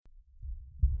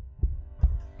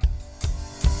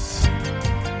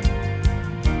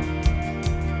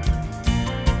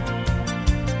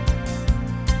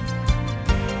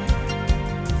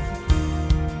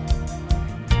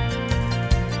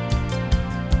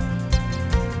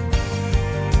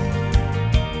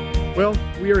Well,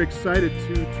 we are excited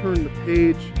to turn the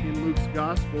page in Luke's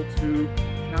Gospel to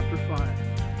chapter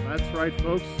 5. That's right,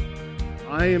 folks.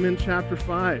 I am in chapter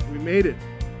 5. We made it.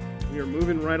 We are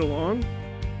moving right along.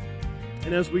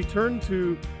 And as we turn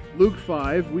to Luke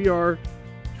 5, we are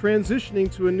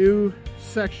transitioning to a new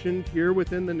section here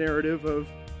within the narrative of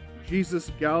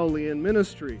Jesus' Galilean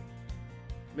ministry.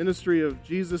 Ministry of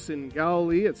Jesus in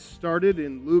Galilee. It started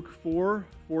in Luke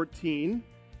 4:14.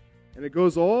 And it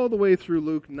goes all the way through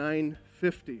Luke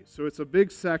 9:50. So it's a big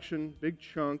section, big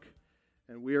chunk,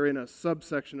 and we are in a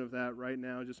subsection of that right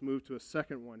now. Just move to a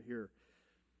second one here.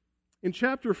 In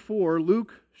chapter 4,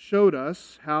 Luke showed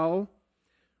us how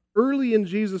early in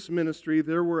Jesus' ministry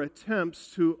there were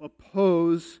attempts to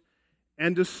oppose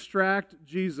and distract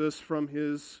Jesus from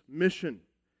his mission.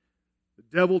 The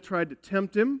devil tried to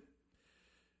tempt him.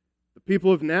 The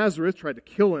people of Nazareth tried to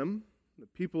kill him. The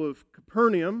people of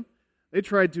Capernaum, they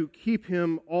tried to keep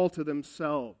him all to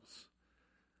themselves.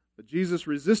 But Jesus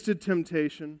resisted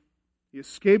temptation, he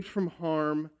escaped from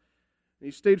harm, and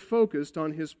he stayed focused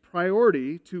on his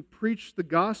priority to preach the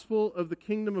gospel of the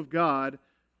kingdom of God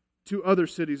to other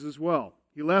cities as well.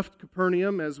 He left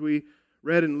Capernaum, as we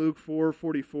read in Luke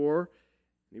 4:44,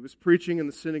 and he was preaching in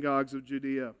the synagogues of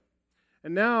Judea.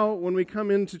 And now, when we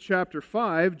come into chapter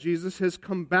 5, Jesus has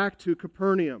come back to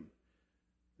Capernaum.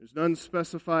 There's an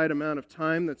unspecified amount of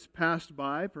time that's passed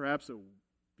by, perhaps a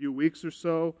few weeks or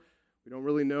so. We don't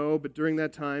really know, but during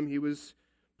that time he was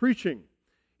preaching.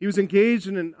 He was engaged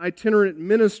in an itinerant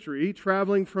ministry,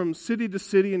 traveling from city to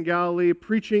city in Galilee,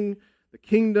 preaching the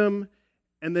kingdom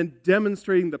and then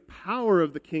demonstrating the power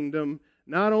of the kingdom,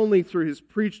 not only through his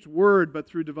preached word, but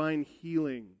through divine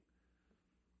healing.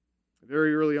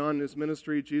 Very early on in his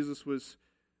ministry, Jesus was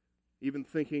even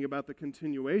thinking about the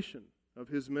continuation of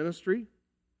his ministry.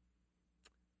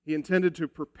 He intended to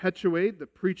perpetuate the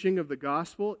preaching of the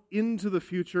gospel into the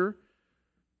future,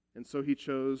 and so he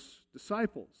chose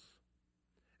disciples.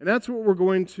 And that's what we're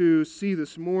going to see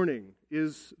this morning,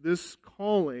 is this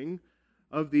calling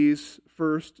of these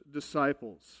first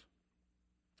disciples.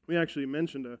 We actually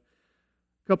mentioned a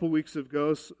couple weeks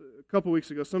ago,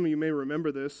 some of you may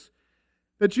remember this,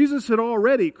 that Jesus had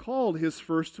already called his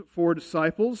first 4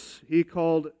 disciples. He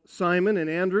called Simon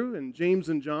and Andrew and James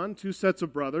and John, 2 sets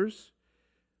of brothers.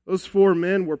 Those 4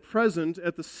 men were present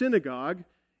at the synagogue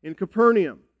in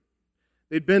Capernaum.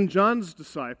 They'd been John's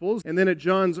disciples, and then at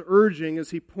John's urging, as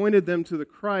he pointed them to the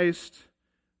Christ,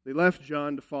 they left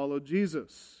John to follow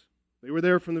Jesus. They were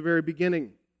there from the very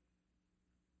beginning.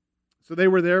 So they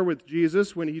were there with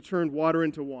Jesus when he turned water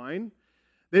into wine.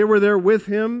 They were there with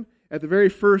him at the very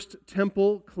first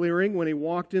temple clearing, when he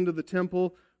walked into the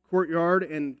temple courtyard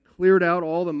and cleared out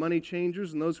all the money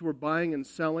changers and those who were buying and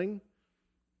selling.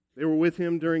 They were with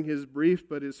him during his brief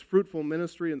but his fruitful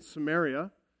ministry in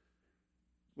Samaria.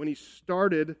 When he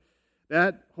started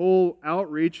that whole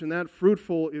outreach and that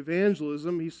fruitful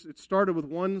evangelism, it started with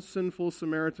one sinful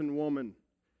Samaritan woman.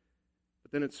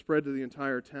 But then it spread to the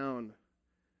entire town.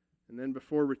 And then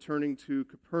before returning to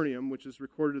Capernaum, which is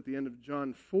recorded at the end of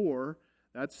John 4,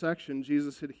 that section,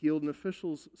 Jesus had healed an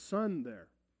official's son there.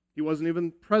 He wasn't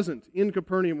even present in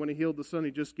Capernaum when he healed the son.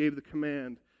 He just gave the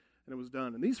command, and it was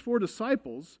done. And these 4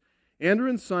 disciples, Andrew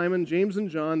and Simon, James and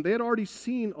John, they had already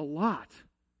seen a lot.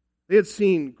 They had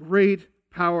seen great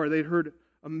power. They'd heard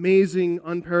amazing,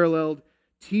 unparalleled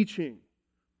teaching.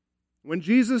 When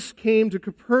Jesus came to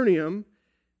Capernaum,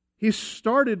 he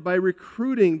started by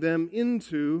recruiting them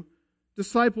into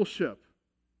discipleship.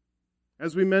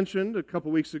 As we mentioned a couple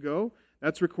weeks ago,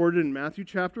 that's recorded in Matthew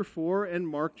chapter 4 and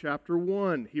Mark chapter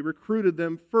 1. He recruited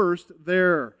them first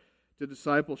there to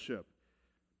discipleship.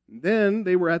 And then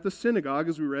they were at the synagogue,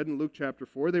 as we read in Luke chapter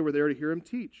 4. They were there to hear him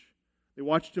teach. They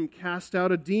watched him cast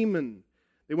out a demon.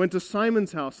 They went to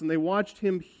Simon's house and they watched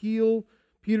him heal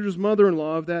Peter's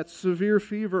mother-in-law of that severe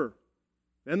fever.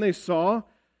 Then they saw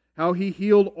how he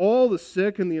healed all the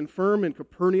sick and the infirm in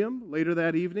Capernaum. Later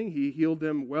that evening, he healed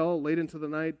them well late into the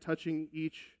night, touching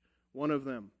each one of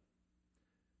them.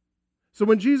 So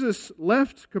when Jesus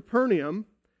left Capernaum,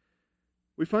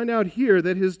 we find out here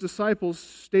that his disciples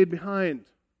stayed behind.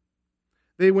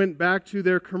 They went back to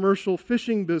their commercial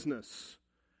fishing business.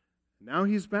 Now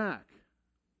he's back.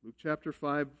 Luke chapter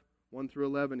 5, 1 through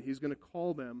 11, he's going to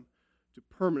call them to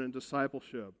permanent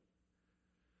discipleship.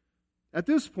 At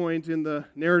this point in the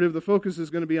narrative, the focus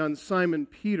is going to be on Simon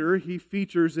Peter. He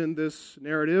features in this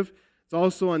narrative. It's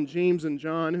also on James and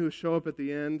John, who show up at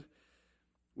the end.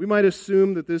 We might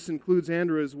assume that this includes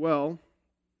Andrew as well.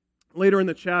 Later in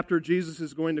the chapter, Jesus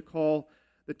is going to call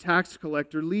the tax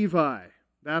collector Levi.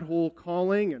 That whole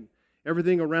calling and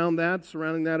everything around that,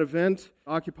 surrounding that event,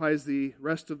 occupies the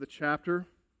rest of the chapter.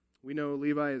 We know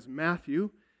Levi is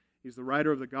Matthew. He's the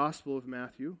writer of the Gospel of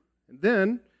Matthew. And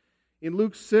then, in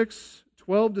Luke 6,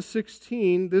 12 to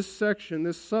 16, this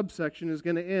subsection is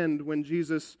going to end when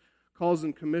Jesus calls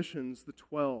and commissions the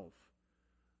 12.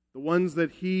 The ones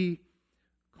that he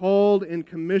called and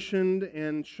commissioned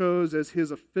and chose as his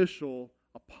official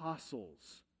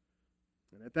apostles.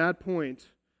 And at that point,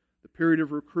 the period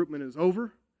of recruitment is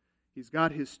over. He's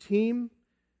got his team,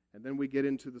 and then we get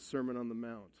into the Sermon on the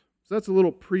Mount. So that's a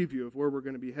little preview of where we're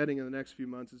going to be heading in the next few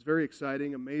months. It's very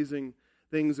exciting, amazing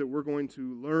things that we're going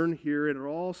to learn here. And it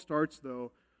all starts,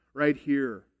 though, right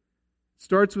here. It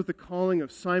starts with the calling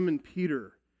of Simon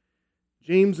Peter,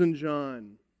 James and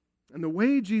John. And the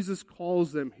way Jesus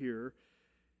calls them here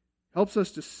helps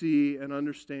us to see and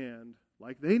understand,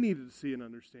 like they needed to see and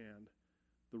understand,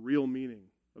 the real meaning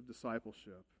of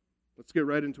discipleship. Let's get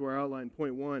right into our outline.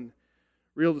 Point 1,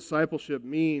 real discipleship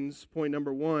means, point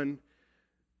number 1,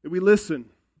 that we listen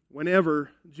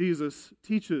whenever Jesus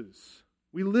teaches.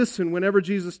 We listen whenever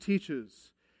Jesus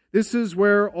teaches. This is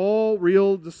where all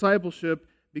real discipleship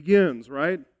begins,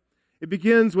 right? It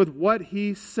begins with what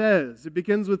he says. It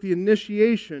begins with the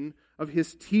initiation of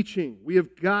his teaching. We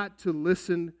have got to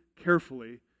listen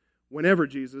carefully whenever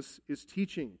Jesus is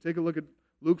teaching. Take a look at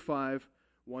Luke 5,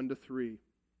 1 to 3.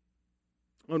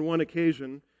 On one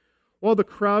occasion, while the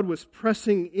crowd was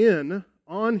pressing in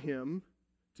on him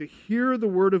to hear the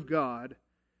word of God,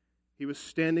 he was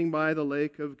standing by the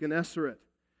lake of Gennesaret.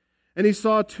 And he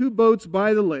saw 2 boats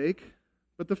by the lake,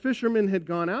 but the fishermen had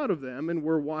gone out of them and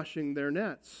were washing their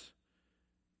nets.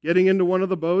 Getting into one of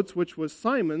the boats, which was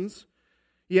Simon's,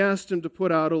 he asked him to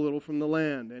put out a little from the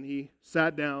land, and he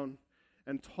sat down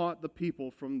and taught the people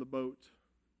from the boat.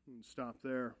 And stop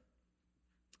there.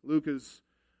 Luke has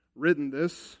written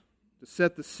this to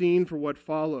set the scene for what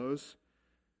follows,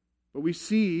 but we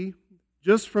see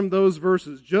just from those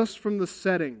verses, just from the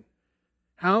setting,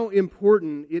 how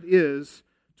important it is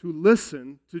to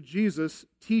listen to Jesus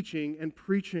teaching and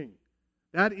preaching.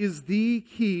 That is the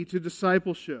key to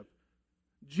discipleship.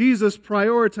 Jesus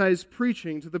prioritized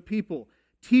preaching to the people,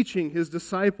 teaching his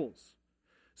disciples.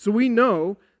 So we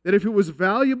know that if it was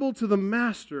valuable to the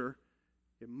master,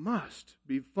 it must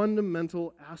be a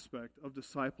fundamental aspect of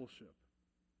discipleship.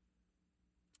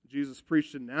 Jesus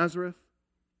preached in Nazareth.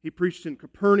 He preached in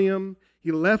Capernaum.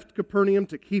 He left Capernaum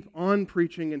to keep on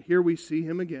preaching, and here we see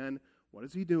him again. What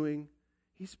is he doing?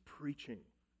 He's preaching.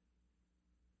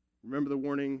 Remember the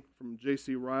warning from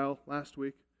J.C. Ryle last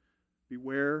week?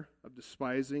 Beware of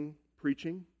despising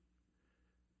preaching.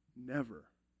 Never,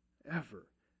 ever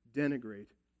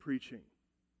denigrate preaching.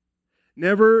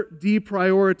 Never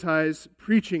deprioritize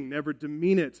preaching. Never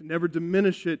demean it. Never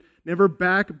diminish it. Never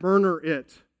back burner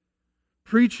it.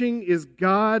 Preaching is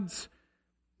God's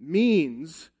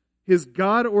means, his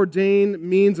God-ordained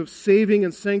means of saving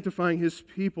and sanctifying his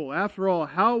people. After all,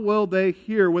 how will they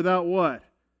hear without what?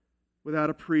 Without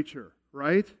a preacher,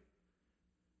 right?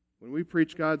 When we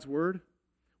preach God's word,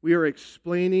 we are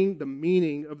explaining the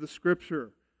meaning of the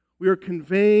Scripture. We are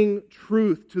conveying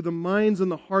truth to the minds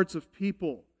and the hearts of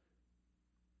people.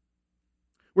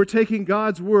 We're taking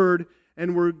God's word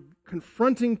and we're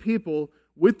confronting people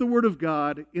with the Word of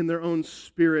God in their own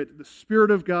spirit. The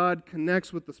Spirit of God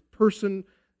connects with this person,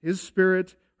 his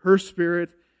spirit, her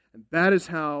spirit, and that is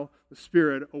how the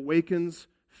Spirit awakens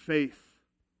faith.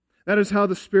 That is how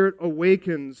the Spirit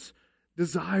awakens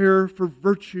desire for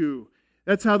virtue.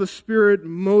 That's how the Spirit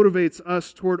motivates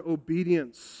us toward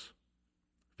obedience.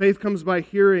 Faith comes by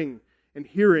hearing, and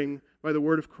hearing by the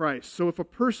Word of Christ. So if a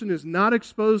person is not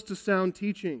exposed to sound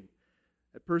teaching,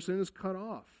 that person is cut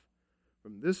off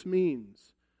from this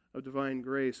means of divine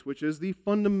grace, which is the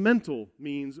fundamental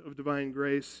means of divine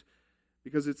grace,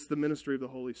 because it's the ministry of the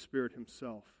Holy Spirit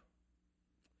himself.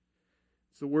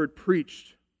 It's the word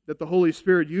preached that the Holy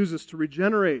Spirit uses to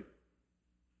regenerate.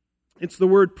 It's the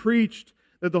word preached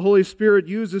that the Holy Spirit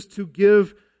uses to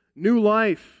give new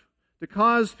life, to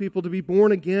cause people to be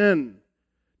born again,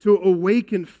 to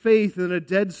awaken faith in a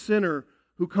dead sinner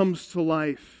who comes to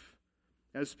life.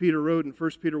 As Peter wrote in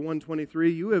 1 Peter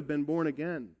 1:23, you have been born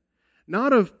again,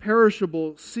 not of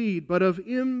perishable seed, but of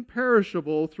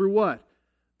imperishable through what?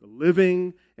 The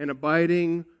living and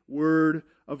abiding Word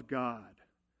of God.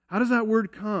 How does that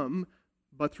word come?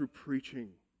 But through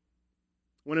preaching.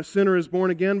 When a sinner is born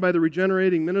again by the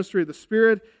regenerating ministry of the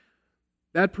Spirit,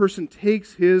 that person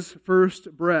takes his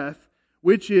first breath,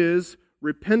 which is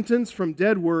repentance from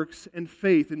dead works and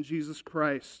faith in Jesus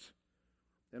Christ.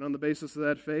 And on the basis of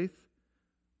that faith,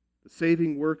 the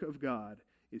saving work of God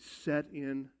is set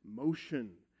in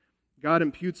motion. God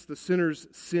imputes the sinner's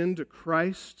sin to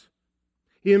Christ.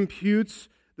 He imputes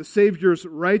the Savior's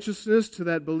righteousness to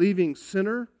that believing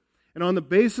sinner. And on the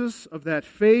basis of that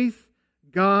faith,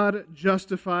 God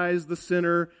justifies the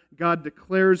sinner. God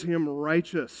declares him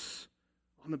righteous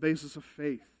on the basis of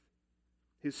faith.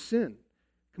 His sin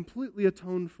completely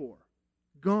atoned for,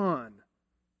 gone.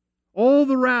 All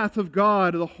the wrath of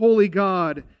God, the holy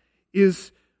God,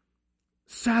 is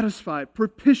satisfied,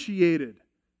 propitiated,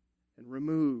 and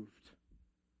removed.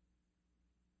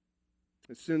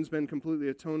 His sin's been completely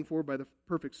atoned for by the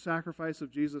perfect sacrifice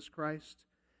of Jesus Christ.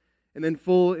 And then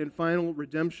full and final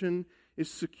redemption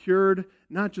is secured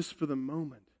not just for the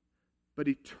moment, but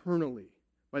eternally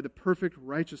by the perfect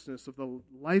righteousness of the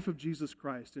life of Jesus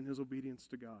Christ in his obedience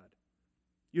to God.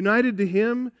 United to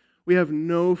him, we have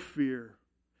no fear.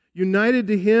 United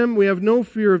to him, we have no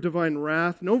fear of divine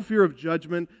wrath, no fear of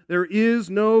judgment. There is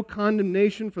no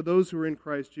condemnation for those who are in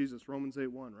Christ Jesus. Romans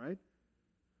 8:1, right?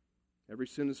 Every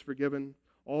sin is forgiven.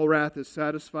 All wrath is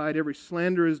satisfied. Every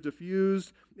slander is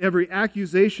diffused. Every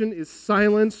accusation is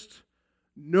silenced.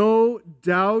 No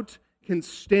doubt can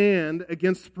stand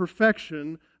against the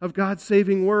perfection of God's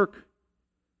saving work.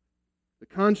 The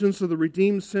conscience of the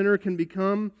redeemed sinner can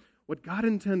become what God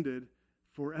intended,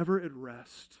 forever at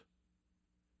rest.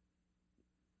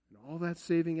 And all that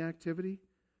saving activity,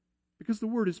 because the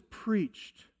word is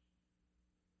preached.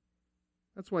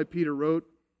 That's why Peter wrote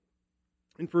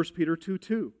in 1 Peter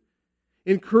 2:2,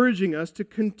 encouraging us to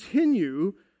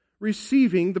continue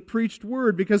receiving the preached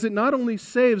word, because it not only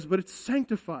saves, but it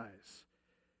sanctifies.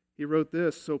 He wrote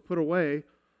this, so put away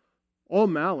all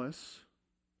malice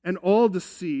and all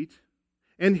deceit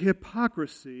and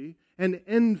hypocrisy and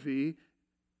envy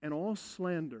and all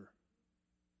slander.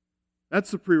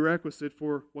 That's the prerequisite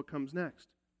for what comes next.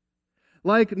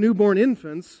 Like newborn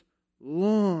infants,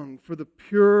 long for the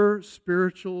pure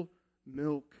spiritual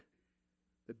milk,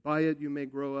 that by it you may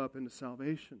grow up into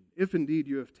salvation, if indeed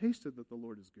you have tasted that the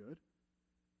Lord is good.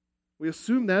 We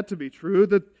assume that to be true,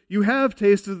 that you have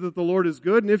tasted that the Lord is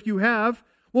good, and if you have,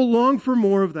 well, long for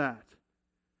more of that.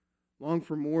 Long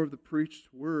for more of the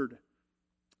preached word.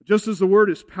 Just as the word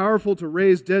is powerful to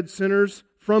raise dead sinners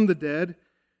from the dead,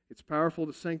 it's powerful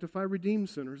to sanctify redeemed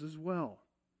sinners as well.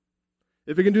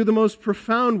 If it can do the most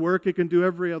profound work, it can do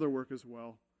every other work as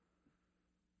well.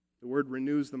 The word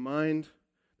renews the mind.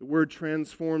 The word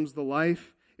transforms the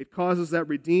life. It causes that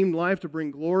redeemed life to bring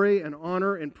glory and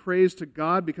honor and praise to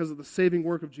God because of the saving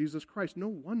work of Jesus Christ. No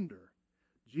wonder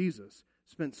Jesus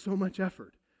spent so much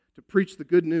effort to preach the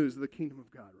good news of the kingdom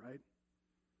of God, right?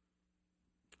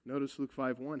 Notice Luke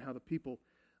 5:1, how the people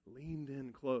leaned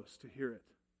in close to hear it.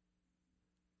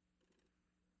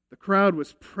 The crowd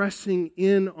was pressing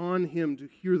in on him to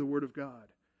hear the word of God.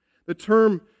 The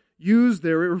term used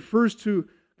there, it refers to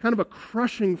kind of a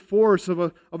crushing force of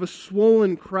a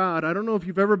swollen crowd. I don't know if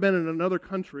you've ever been in another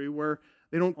country where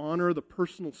they don't honor the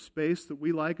personal space that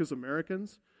we like as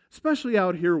Americans, especially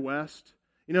out here west.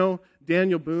 You know,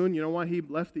 Daniel Boone, you know why he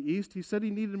left the East? He said he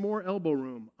needed more elbow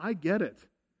room. I get it.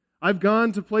 I've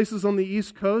gone to places on the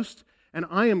East Coast, and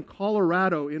I am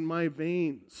Colorado in my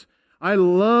veins. I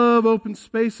love open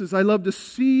spaces. I love to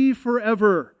see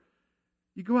forever.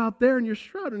 You go out there and you're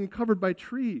shrouded and covered by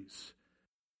trees.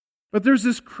 But there's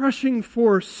this crushing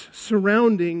force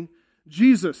surrounding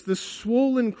Jesus, this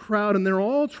swollen crowd, and they're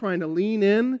all trying to lean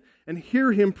in and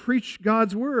hear him preach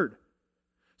God's word.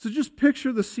 So just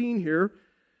picture the scene here.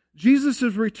 Jesus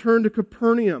has returned to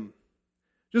Capernaum.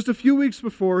 Just a few weeks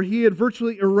before, he had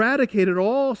virtually eradicated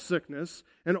all sickness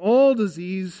and all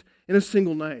disease in a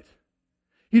single night.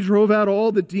 He drove out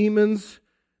all the demons.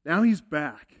 Now he's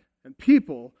back, and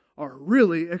people are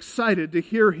really excited to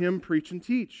hear him preach and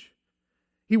teach.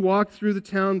 He walked through the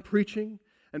town preaching,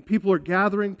 and people are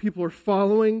gathering, people are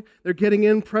following, they're getting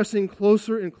in, pressing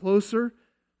closer and closer.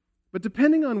 But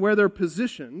depending on where they're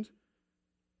positioned,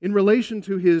 in relation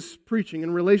to his preaching,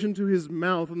 in relation to his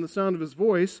mouth and the sound of his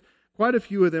voice, quite a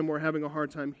few of them were having a hard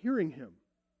time hearing him.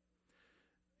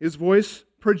 His voice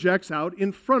projects out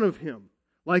in front of him,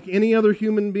 like any other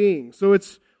human being. So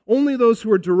it's only those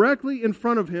who are directly in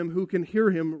front of him who can hear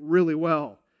him really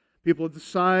well. People at the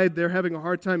side, they're having a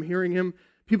hard time hearing him.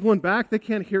 People in back, they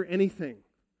can't hear anything.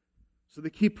 So they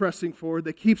keep pressing forward.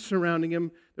 They keep surrounding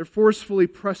him. They're forcefully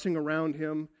pressing around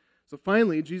him. So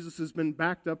finally, Jesus has been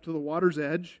backed up to the water's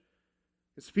edge.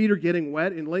 His feet are getting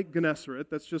wet in Lake Gennesaret.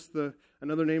 That's just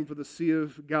another name for the Sea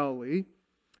of Galilee.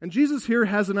 And Jesus here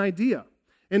has an idea.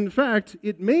 In fact,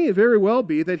 it may very well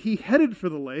be that he headed for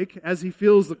the lake as he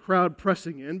feels the crowd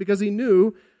pressing in, because he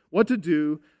knew what to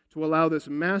do to allow this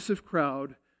massive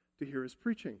crowd to hear his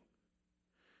preaching.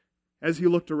 As he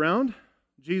looked around,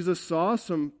 Jesus saw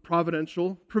some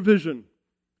providential provision.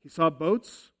 He saw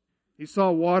boats, he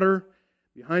saw water,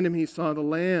 behind him he saw the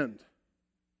land.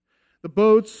 The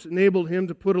boats enabled him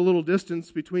to put a little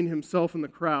distance between himself and the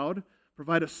crowd,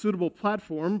 provide a suitable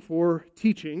platform for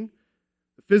teaching.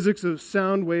 The physics of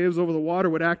sound waves over the water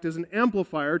would act as an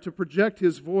amplifier to project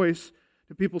his voice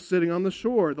to people sitting on the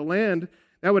shore. The land,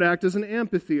 that would act as an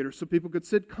amphitheater so people could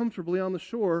sit comfortably on the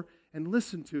shore and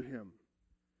listen to him.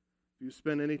 If you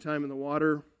spend any time in the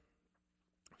water,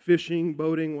 fishing,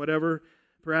 boating, whatever,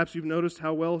 perhaps you've noticed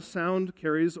how well sound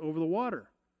carries over the water.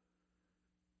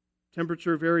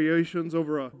 Temperature variations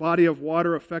over a body of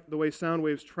water affect the way sound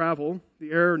waves travel.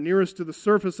 The air nearest to the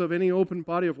surface of any open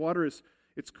body of water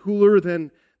it's cooler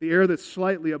than the air that's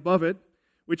slightly above it,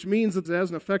 which means that it has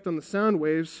an effect on the sound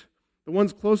waves. The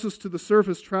ones closest to the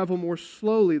surface travel more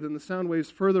slowly than the sound waves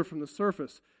further from the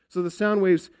surface. So the sound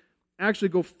waves actually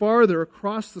go farther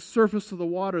across the surface of the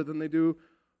water than they do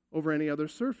over any other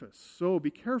surface. So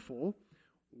be careful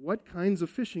what kinds of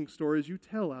fishing stories you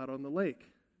tell out on the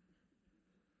lake,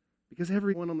 because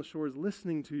everyone on the shore is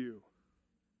listening to you.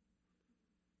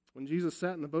 When Jesus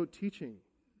sat in the boat teaching,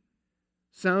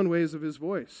 sound waves of his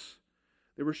voice,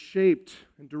 they were shaped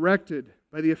and directed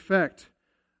by the effect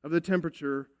of the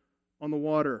temperature on the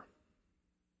water.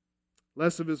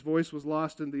 Less of his voice was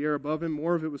lost in the air above him,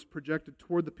 more of it was projected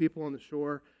toward the people on the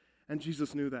shore, and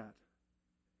Jesus knew that.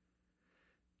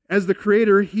 As the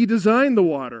Creator, he designed the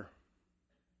water.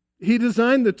 He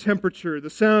designed the temperature, the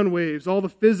sound waves, all the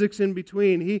physics in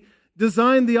between. He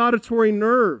designed the auditory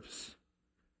nerves.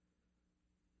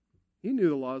 He knew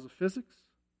the laws of physics,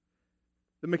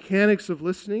 the mechanics of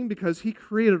listening, because he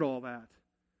created all that.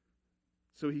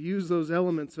 So he used those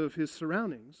elements of his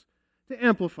surroundings to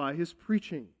amplify his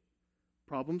preaching.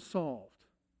 Problem solved.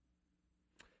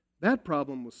 That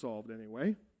problem was solved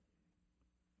anyway.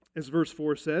 As verse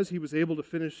 4 says, he was able to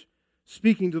finish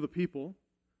speaking to the people.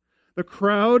 The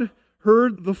crowd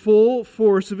heard the full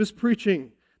force of his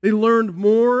preaching. They learned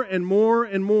more and more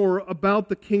and more about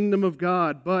the kingdom of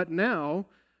God. But now,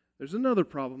 there's another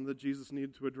problem that Jesus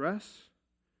needed to address.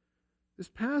 This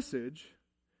passage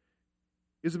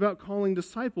is about calling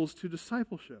disciples to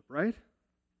discipleship, right?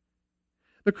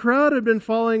 The crowd had been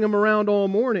following him around all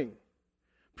morning,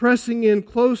 pressing in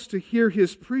close to hear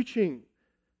his preaching.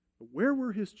 But where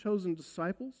were his chosen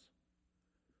disciples?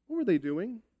 What were they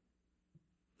doing?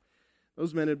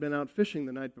 Those men had been out fishing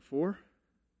the night before.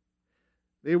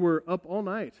 They were up all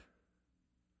night.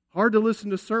 Hard to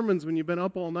listen to sermons when you've been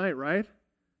up all night, right?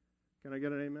 Can I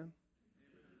get an amen?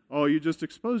 Oh, you just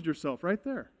exposed yourself right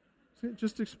there.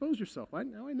 Just expose yourself.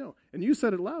 Now I know. And you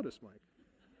said it loudest, Mike.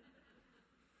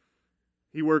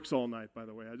 He works all night, by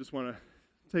the way. I just want to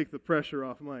take the pressure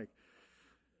off Mike.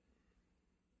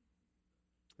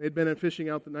 They'd been fishing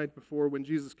out the night before. When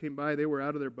Jesus came by, they were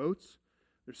out of their boats.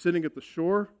 They're sitting at the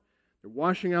shore. They're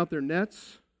washing out their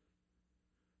nets.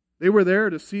 They were there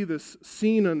to see this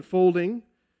scene unfolding.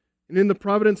 And in the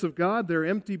providence of God, their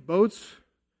empty boats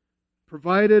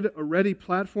provided a ready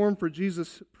platform for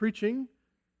Jesus' preaching.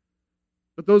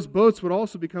 But those boats would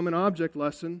also become an object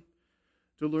lesson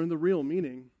to learn the real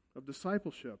meaning of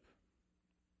discipleship.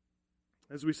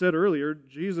 As we said earlier,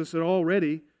 Jesus had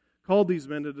already called these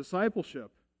men to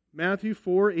discipleship. Matthew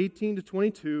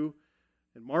 4:18-22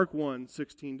 and Mark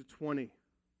 1:16-20.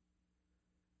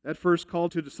 That first call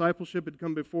to discipleship had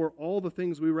come before all the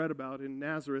things we read about in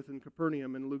Nazareth and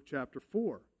Capernaum in Luke chapter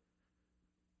 4.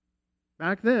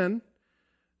 Back then,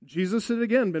 Jesus had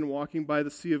again been walking by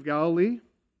the Sea of Galilee.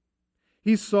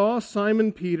 He saw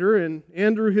Simon Peter and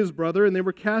Andrew his brother, and they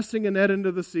were casting a net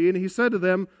into the sea, and he said to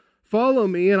them, "Follow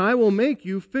me, and I will make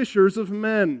you fishers of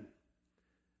men."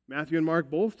 Matthew and Mark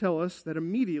both tell us that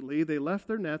immediately they left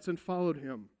their nets and followed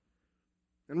him.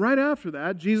 And right after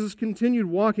that, Jesus continued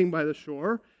walking by the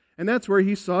shore, and that's where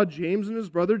he saw James and his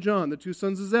brother John, the two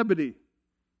sons of Zebedee.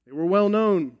 They were well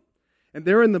known. And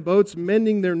they're in the boats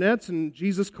mending their nets, and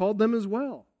Jesus called them as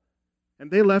well.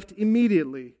 And they left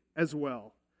immediately as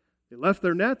well. They left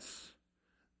their nets,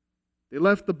 they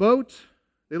left the boat,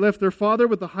 they left their father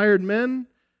with the hired men,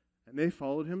 and they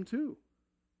followed him too.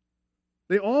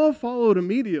 They all followed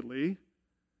immediately,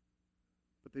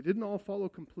 but they didn't all follow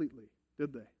completely,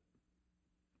 did they?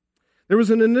 There was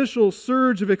an initial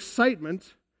surge of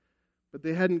excitement, but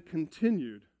they hadn't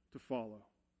continued to follow.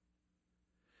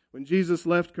 When Jesus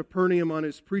left Capernaum on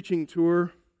his preaching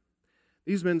tour,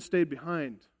 these men stayed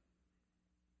behind.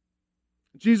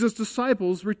 Jesus'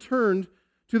 disciples returned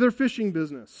to their fishing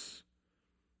business.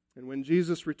 And when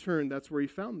Jesus returned, that's where he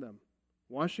found them,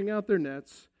 washing out their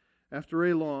nets after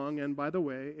a long and, by the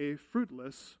way, a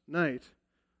fruitless night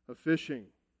of fishing.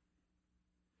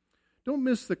 Don't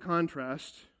miss the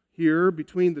contrast here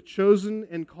between the chosen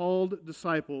and called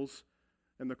disciples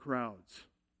and the crowds.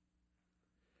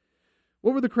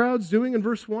 What were the crowds doing in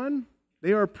verse 1?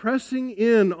 They are pressing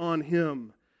in on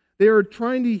him. They are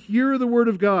trying to hear the word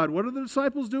of God. What are the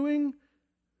disciples doing?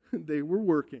 They were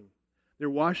working. They're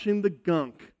washing the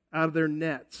gunk out of their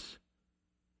nets.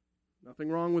 Nothing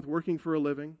wrong with working for a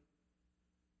living.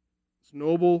 It's a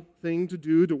noble thing to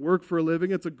do, to work for a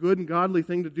living. It's a good and godly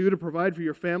thing to do, to provide for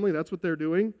your family. That's what they're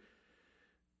doing.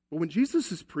 But when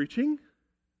Jesus is preaching,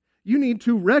 you need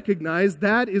to recognize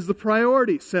that is the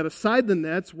priority. Set aside the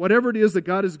nets, whatever it is that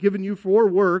God has given you for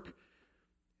work,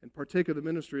 and partake of the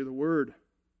ministry of the word.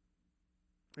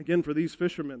 Again, for these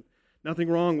fishermen, nothing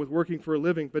wrong with working for a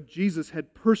living, but Jesus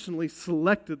had personally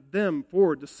selected them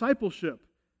for discipleship.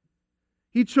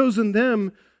 He'd chosen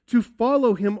them to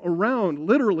follow him around.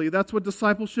 Literally, that's what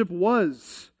discipleship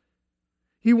was.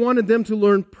 He wanted them to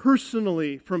learn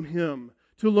personally from him,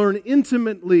 to learn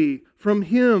intimately from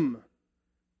him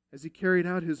as he carried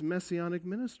out his messianic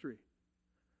ministry.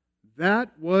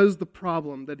 That was the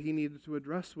problem that he needed to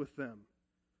address with them.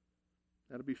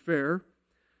 Now, to be fair,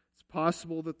 it's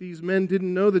possible that these men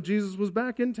didn't know that Jesus was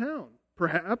back in town.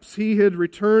 Perhaps he had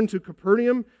returned to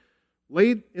Capernaum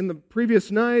late in the previous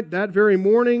night. That very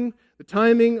morning, the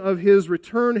timing of his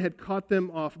return had caught them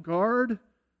off guard.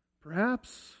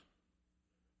 Perhaps.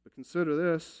 But consider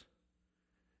this.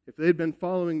 If they'd been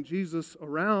following Jesus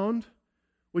around,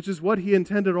 which is what he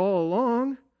intended all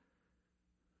along,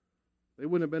 they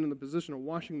wouldn't have been in the position of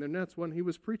washing their nets when he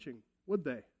was preaching, would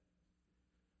they?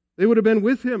 They would have been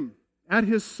with him, at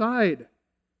his side.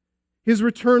 His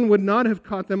return would not have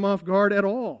caught them off guard at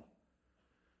all.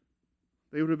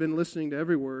 They would have been listening to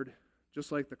every word,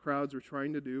 just like the crowds were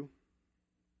trying to do.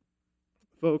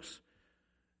 Folks,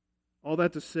 all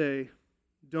that to say,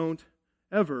 don't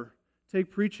ever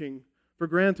take preaching for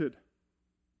granted.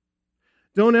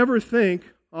 Don't ever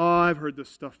think, oh, I've heard this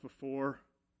stuff before.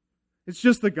 It's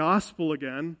just the gospel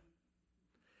again.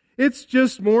 It's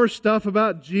just more stuff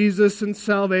about Jesus and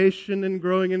salvation and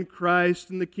growing in Christ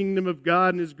and the kingdom of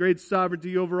God and His great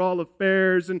sovereignty over all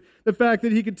affairs and the fact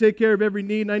that He can take care of every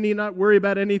need and I need not worry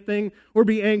about anything or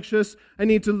be anxious. I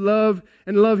need to love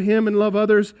Him and love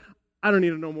others. I don't need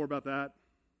to know more about that.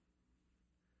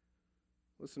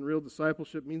 Listen, real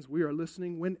discipleship means we are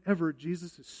listening whenever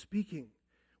Jesus is speaking,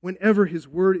 whenever His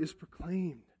word is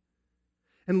proclaimed.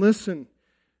 And listen,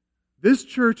 this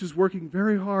church is working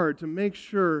very hard to make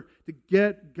sure to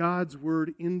get God's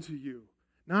word into you.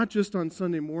 Not just on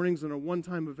Sunday mornings and a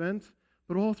one-time event,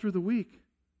 but all through the week.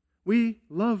 We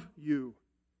love you.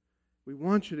 We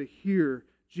want you to hear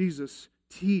Jesus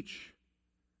teach.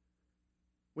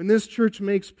 When this church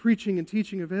makes preaching and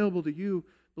teaching available to you,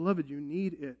 beloved, you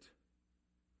need it.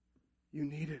 You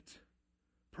need it.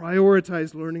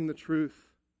 Prioritize learning the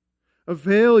truth.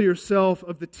 Avail yourself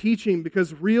of the teaching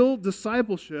because real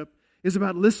discipleship is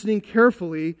about listening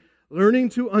carefully, learning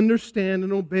to understand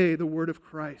and obey the word of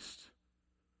Christ.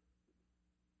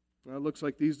 Well, it looks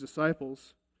like these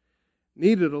disciples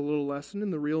needed a little lesson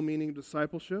in the real meaning of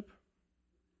discipleship.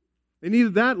 They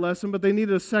needed that lesson, but they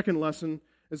needed a second lesson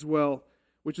as well,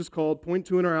 which is called, point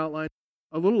 2 in our outline,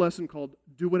 a little lesson called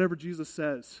do whatever Jesus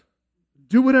says.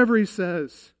 Do whatever He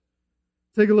says.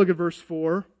 Take a look at verse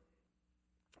 4.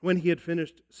 When He had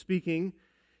finished speaking,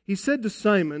 He said to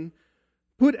Simon,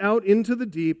 "Put out into the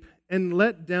deep and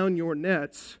let down your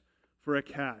nets for a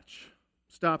catch."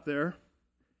 Stop there.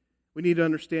 We need to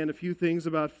understand a few things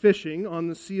about fishing on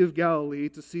the Sea of Galilee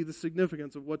to see the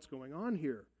significance of what's going on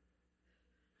here.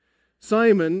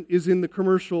 Simon is in the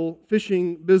commercial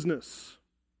fishing business.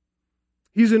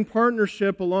 He's in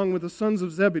partnership along with the sons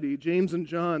of Zebedee, James and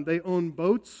John. They own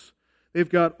boats. They've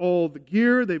got all the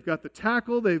gear. They've got the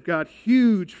tackle. They've got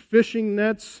huge fishing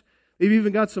nets. They've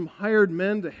even got some hired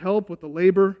men to help with the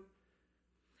labor.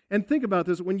 And think about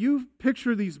this. When you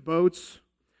picture these boats,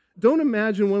 don't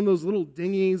imagine one of those little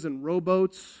dinghies and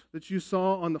rowboats that you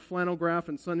saw on the flannel graph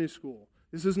in Sunday school.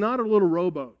 This is not a little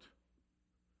rowboat.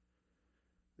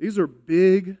 These are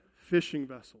big fishing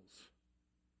vessels.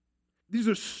 These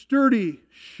are sturdy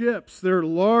ships. They're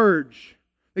large.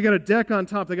 They got a deck on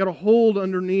top. They got a hold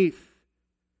underneath.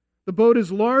 The boat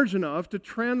is large enough to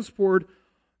transport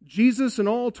Jesus and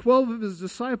all 12 of His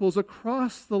disciples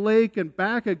across the lake and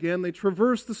back again. They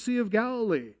traversed the Sea of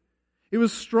Galilee. It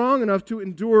was strong enough to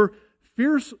endure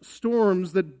fierce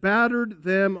storms that battered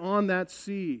them on that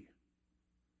sea.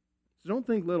 So don't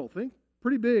think little. Think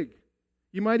pretty big.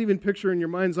 You might even picture in your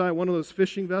mind's eye one of those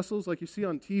fishing vessels like you see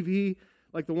on TV,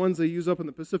 like the ones they use up in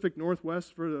the Pacific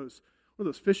Northwest for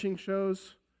those fishing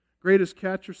shows. Greatest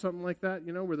Catch or something like that,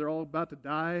 where they're all about to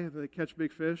die and they catch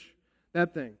big fish.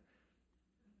 That thing.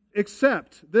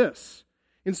 Except this.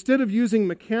 Instead of using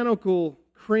mechanical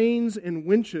cranes and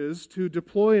winches to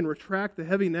deploy and retract the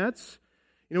heavy nets,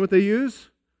 You know what they use?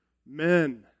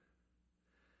 Men.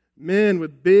 Men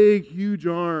with big, huge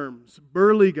arms,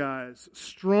 burly guys,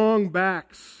 strong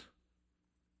backs.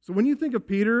 So when you think of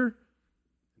Peter,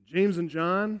 James, and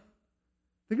John,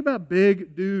 think about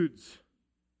big dudes.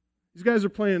 These guys are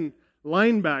playing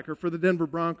linebacker for the Denver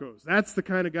Broncos. That's the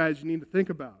kind of guys you need to think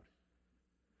about.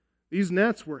 These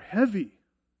nets were heavy.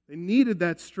 They needed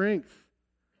that strength.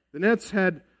 The nets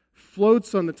had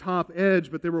floats on the top edge,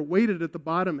 but they were weighted at the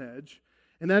bottom edge,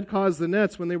 and that caused the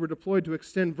nets, when they were deployed, to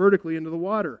extend vertically into the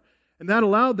water. And that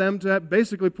allowed them to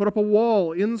basically put up a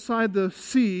wall inside the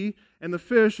sea, and the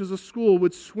fish, as a school,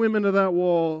 would swim into that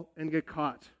wall and get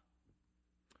caught.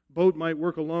 Boat might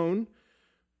work alone,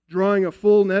 drawing a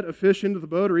full net of fish into the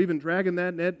boat, or even dragging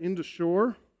that net into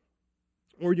shore.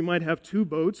 Or you might have two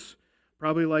boats,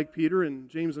 probably like Peter and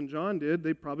James and John did.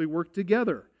 They probably worked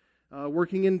together,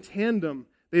 working in tandem.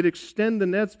 They'd extend the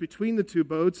nets between the two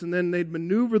boats, and then they'd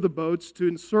maneuver the boats to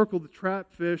encircle the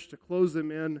trapped fish, to close them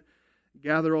in,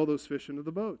 gather all those fish into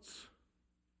the boats.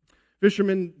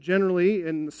 Fishermen generally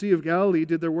in the Sea of Galilee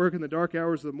did their work in the dark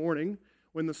hours of the morning.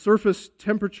 When the surface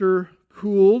temperature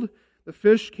cooled, the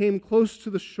fish came close to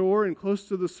the shore and close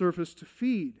to the surface to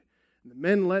feed. And the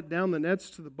men let down the nets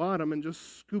to the bottom and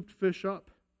just scooped fish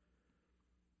up.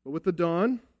 But with the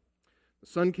dawn, the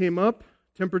sun came up,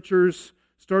 temperatures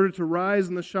started to rise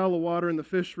in the shallow water, and the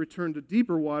fish returned to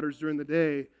deeper waters during the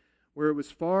day, where it was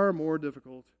far more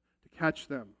difficult to catch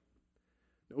them.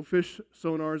 No fish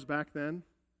sonars back then.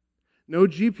 No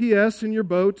GPS in your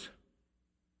boat.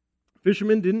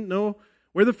 Fishermen didn't know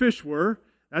where the fish were.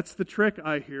 That's the trick,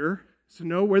 I hear, is to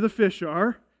know where the fish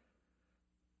are.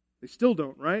 They still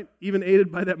don't, right? Even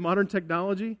aided by that modern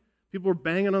technology. People are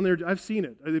banging on I've seen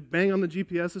it. They bang on the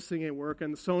GPS, this thing ain't working.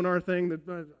 The sonar thing,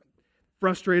 they're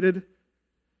frustrated.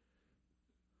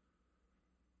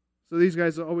 So these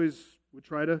guys always would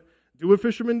try to do what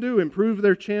fishermen do, improve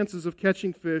their chances of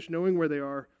catching fish, knowing where they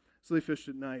are, so they fished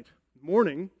at night.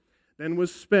 Morning then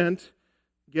was spent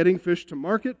getting fish to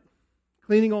market,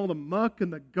 cleaning all the muck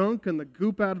and the gunk and the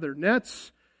goop out of their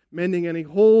nets, mending any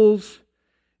holes,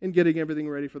 and getting everything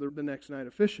ready for the next night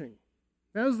of fishing.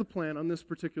 That was the plan on this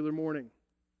particular morning.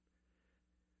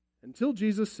 Until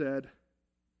Jesus said,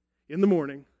 in the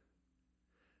morning,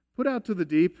 "Put out to the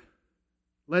deep,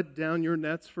 let down your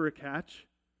nets for a catch."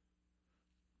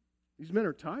 These men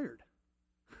are tired.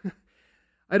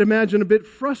 I'd imagine a bit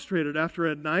frustrated after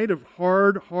a night of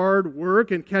hard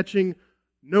work and catching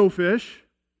no fish.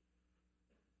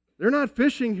 They're not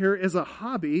fishing here as a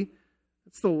hobby.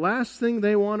 It's the last thing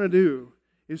they want to do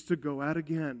is to go out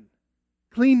again.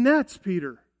 Clean nets,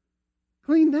 Peter.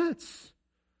 Clean nets.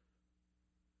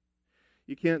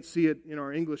 You can't see it in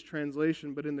our English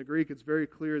translation, but in the Greek it's very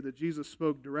clear that Jesus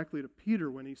spoke directly to Peter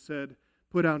when he said,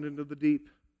 "Put out into the deep."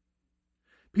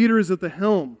 Peter is at the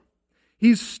helm.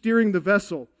 He's steering the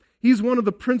vessel. He's one of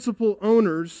the principal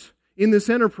owners in this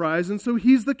enterprise, and so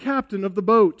he's the captain of the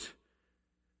boat.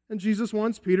 And Jesus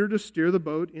wants Peter to steer the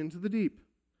boat into the deep.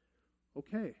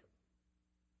 Okay.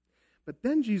 But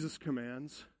then Jesus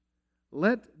commands,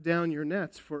 "Let down your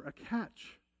nets for a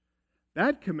catch."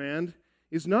 That command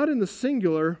is not in the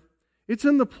singular, it's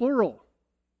in the plural.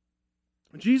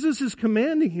 Jesus is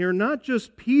commanding here not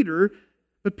just Peter,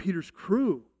 but Peter's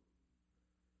crew.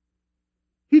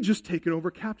 He'd just taken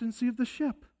over captaincy of the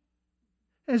ship,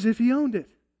 as if he owned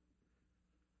it.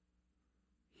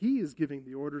 He is giving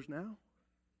the orders now.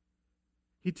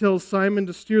 He tells Simon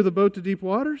to steer the boat to deep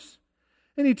waters,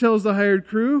 and he tells the hired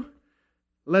crew,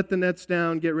 "Let the nets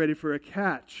down, get ready for a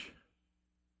catch."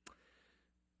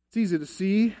 It's easy to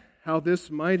see how this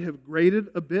might have grated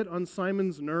a bit on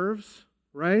Simon's nerves,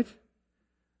 right?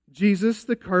 Jesus,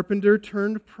 the carpenter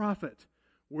turned prophet.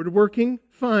 Woodworking,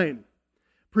 fine.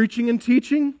 Preaching and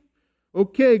teaching,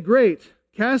 okay, great.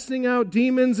 Casting out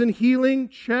demons and healing,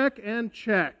 check and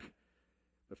check.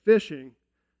 But fishing,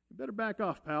 you better back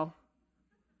off, pal.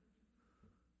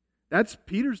 That's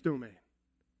Peter's domain.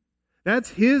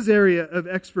 That's his area of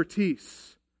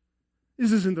expertise.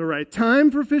 This isn't the right time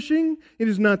for fishing. It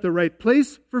is not the right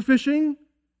place for fishing.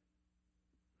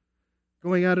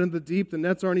 Going out into the deep, the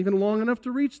nets aren't even long enough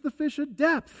to reach the fish at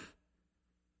depth.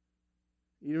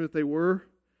 Even if they were,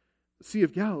 the Sea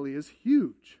of Galilee is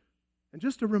huge. And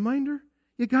just a reminder,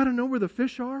 you got to know where the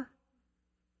fish are.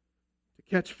 To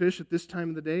catch fish at this time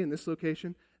of the day in this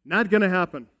location, not going to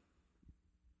happen.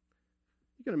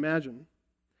 You can imagine,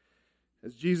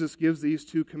 as Jesus gives these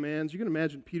two commands, you can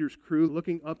imagine Peter's crew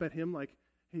looking up at him like,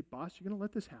 "Hey, boss, you going to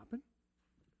let this happen?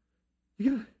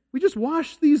 We just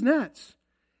washed these nets.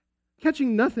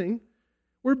 Catching nothing.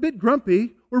 We're a bit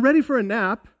grumpy. We're ready for a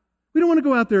nap. We don't want to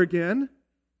go out there again."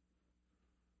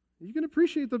 You can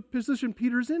appreciate the position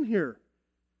Peter's in here.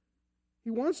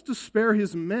 He wants to spare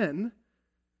his men,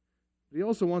 but he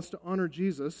also wants to honor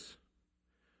Jesus.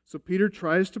 So Peter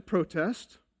tries to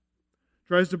protest,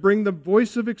 tries to bring the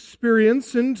voice of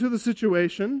experience into the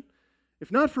situation,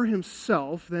 if not for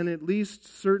himself, then at least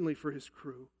certainly for his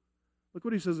crew. Look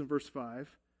what he says in verse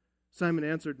 5. Simon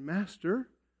answered, Master,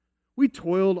 we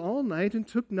toiled all night and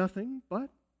took nothing, but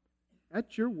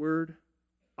at your word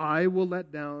I will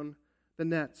let down the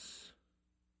nets.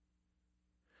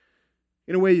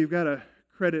 In a way, you've got to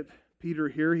credit Peter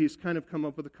here. He's kind of come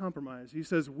up with a compromise. He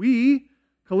says, we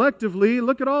collectively,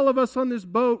 look at all of us on this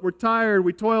boat. We're tired.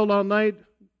 We toiled all night.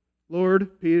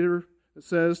 Lord, Peter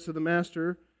says to the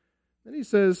master. Then he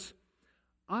says,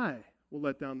 I will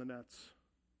let down the nets.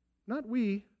 Not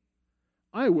we,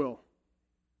 I will.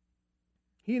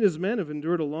 He and his men have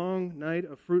endured a long night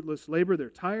of fruitless labor. They're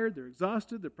tired, they're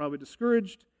exhausted, they're probably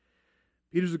discouraged.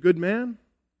 Peter's a good man.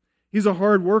 He's a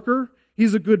hard worker.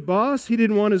 He's a good boss. He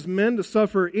didn't want his men to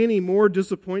suffer any more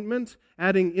disappointment,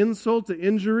 adding insult to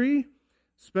injury,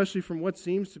 especially from what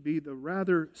seems to be the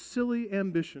rather silly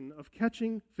ambition of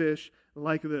catching fish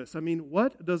like this. I mean,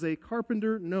 what does a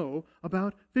carpenter know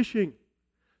about fishing?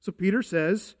 So Peter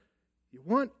says, you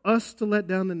want us to let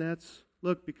down the nets?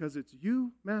 Look, because it's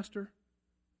you, master.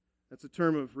 That's a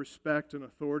term of respect and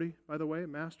authority, by the way,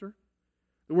 master.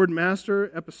 The word master,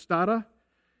 epistata,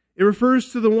 it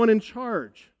refers to the one in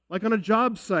charge, like on a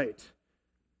job site,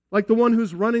 like the one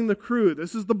who's running the crew.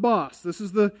 This is the boss. This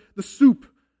is the soup,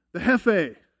 the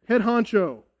jefe, head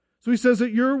honcho. So he says,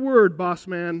 at your word, boss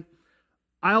man,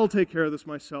 I'll take care of this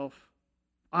myself.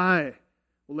 I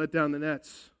will let down the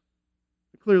nets.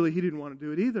 But clearly, he didn't want to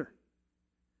do it either.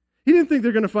 He didn't think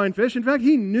they're going to find fish. In fact,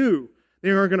 he knew they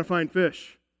aren't going to find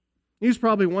fish. He's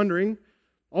probably wondering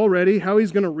already how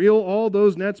he's going to reel all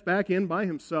those nets back in by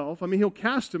himself. I mean, he'll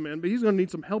cast them in, but he's going to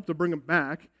need some help to bring them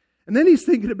back. And then he's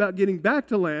thinking about getting back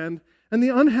to land and the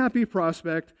unhappy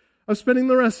prospect of spending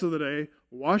the rest of the day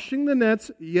washing the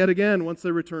nets yet again once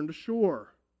they return to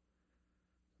shore.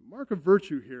 Mark of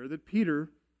virtue here that Peter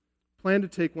planned to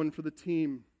take one for the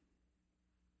team.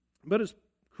 But his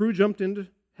crew jumped in to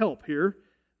help here.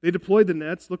 They deployed the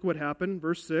nets. Look what happened.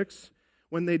 Verse 6.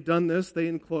 When they'd done this, they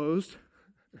enclosed,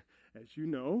 as you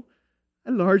know,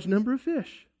 a large number of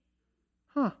fish.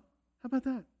 How about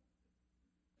that?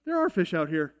 There are fish out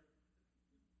here.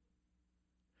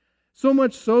 So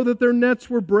much so that their nets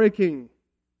were breaking.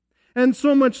 And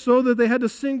so much so that they had to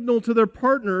signal to their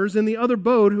partners in the other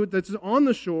boat that's on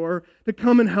the shore to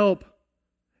come and help.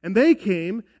 And they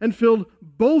came and filled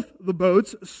both the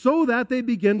boats so that they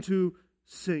began to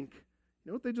sink.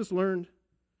 You know what they just learned?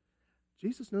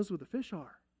 Jesus knows where the fish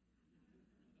are.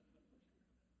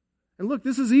 And look,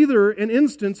 this is either an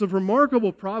instance of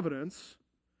remarkable providence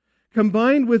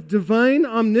combined with divine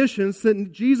omniscience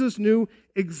that Jesus knew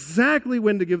exactly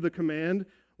when to give the command,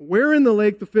 where in the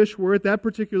lake the fish were at that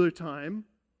particular time,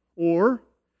 or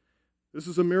this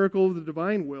is a miracle of the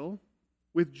divine will,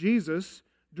 with Jesus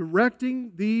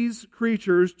directing these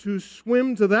creatures to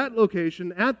swim to that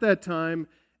location at that time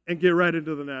and get right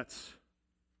into the nets.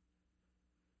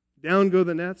 Down go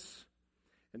the nets,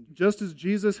 and just as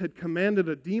Jesus had commanded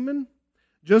a demon,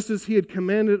 just as he had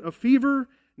commanded a fever,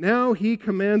 now he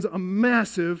commands a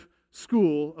massive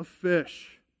school of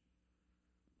fish.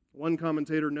 One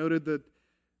commentator noted that,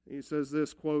 he says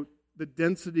this, quote, the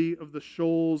density of the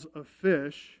shoals of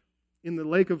fish in the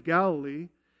Lake of Galilee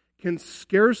can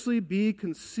scarcely be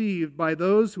conceived by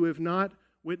those who have not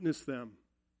witnessed them.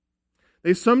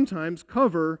 They sometimes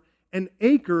cover an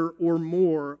acre or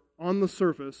more on the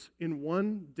surface in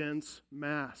one dense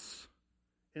mass,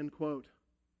 end quote.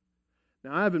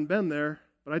 Now, I haven't been there,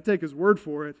 but I take his word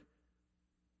for it.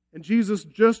 And Jesus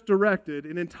just directed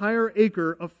an entire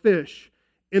acre of fish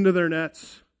into their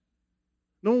nets.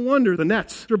 No wonder the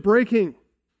nets are breaking.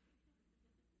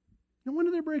 No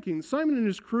wonder they're breaking. Simon and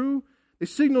his crew, they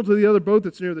signal to the other boat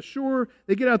that's near the shore.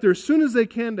 They get out there as soon as they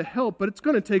can to help, but it's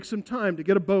going to take some time to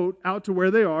get a boat out to where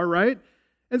they are, right?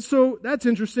 And so that's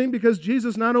interesting because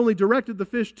Jesus not only directed the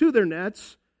fish to their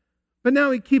nets, but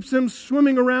now he keeps them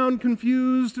swimming around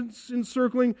confused and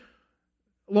encircling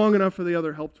long enough for the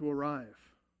other help to arrive.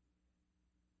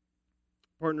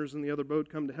 Partners in the other boat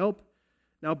come to help.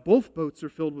 Now both boats are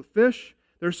filled with fish.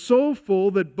 They're so full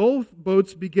that both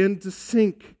boats begin to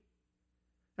sink.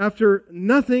 After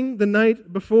nothing the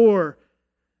night before,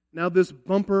 now this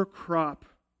bumper crop.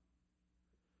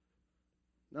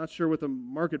 Not sure what the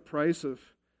market price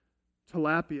of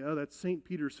tilapia, that's St.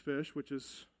 Peter's fish, which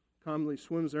is commonly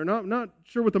swims there. Not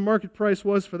sure what the market price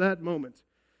was for that moment.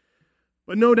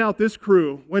 But no doubt this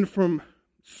crew went from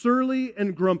surly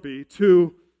and grumpy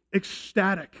to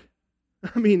ecstatic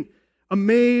I mean,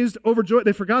 amazed, overjoyed.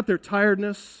 They forgot their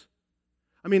tiredness.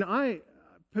 I mean,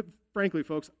 frankly,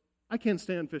 folks, I can't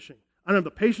stand fishing. I don't have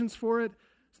the patience for it.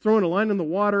 Throwing a line in the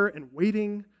water and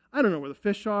waiting. I don't know where the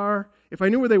fish are. If I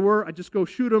knew where they were, I'd just go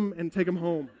shoot them and take them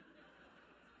home.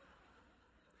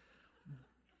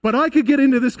 But I could get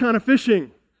into this kind of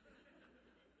fishing.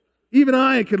 Even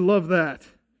I could love that.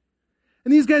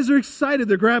 And these guys are excited.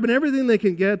 They're grabbing everything they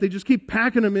can get. They just keep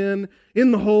packing them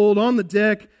in the hold, on the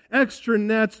deck, extra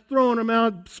nets, throwing them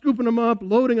out, scooping them up,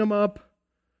 loading them up.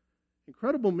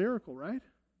 Incredible miracle, right?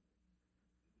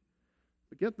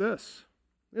 But get this.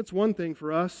 It's one thing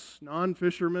for us,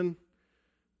 non-fishermen,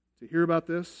 to hear about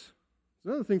this. It's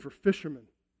another thing for fishermen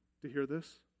to hear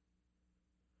this.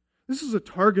 This is a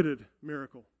targeted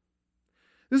miracle.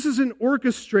 This is an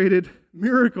orchestrated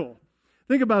miracle.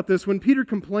 Think about this. When Peter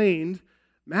complained,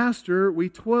 "Master, we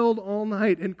toiled all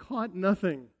night and caught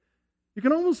nothing." You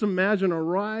can almost imagine a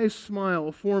wry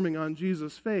smile forming on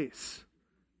Jesus' face.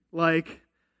 Like,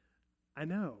 I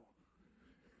know.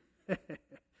 That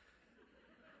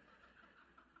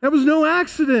was no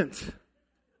accident.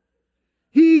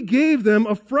 He gave them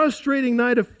a frustrating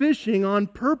night of fishing on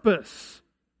purpose.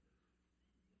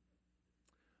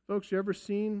 Folks, you ever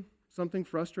seen something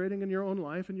frustrating in your own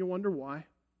life and you wonder why?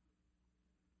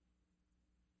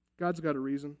 God's got a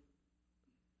reason.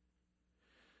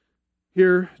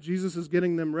 Here, Jesus is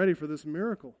getting them ready for this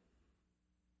miracle.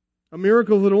 A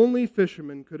miracle that only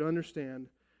fishermen could understand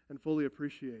and fully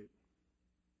appreciate.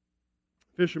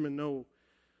 Fishermen know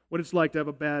what it's like to have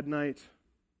a bad night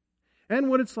and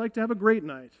what it's like to have a great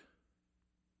night.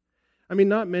 I mean,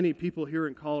 not many people here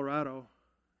in Colorado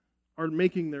are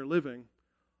making their living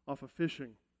off of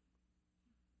fishing.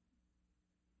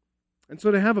 And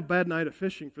so to have a bad night of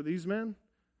fishing for these men,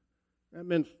 that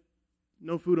meant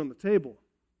no food on the table.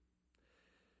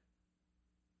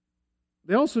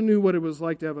 They also knew what it was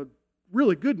like to have a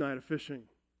really good night of fishing.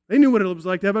 They knew what it was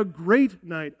like to have a great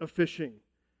night of fishing.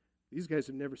 These guys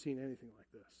had never seen anything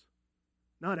like this.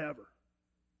 Not ever.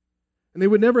 And they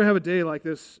would never have a day like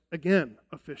this again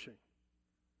of fishing.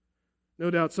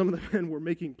 No doubt some of the men were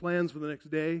making plans for the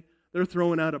next day. They're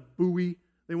throwing out a buoy.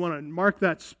 They want to mark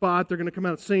that spot. They're going to come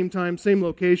out at the same time, same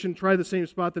location, try the same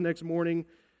spot the next morning.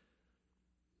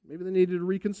 Maybe they needed to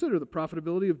reconsider the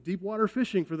profitability of deep water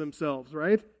fishing for themselves,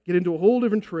 right? Get into a whole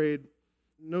different trade.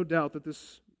 No doubt that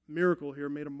this miracle here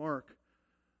made a mark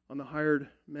on the hired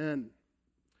men.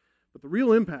 But the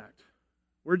real impact,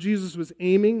 where Jesus was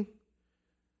aiming,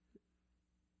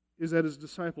 is at his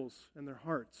disciples and their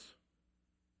hearts.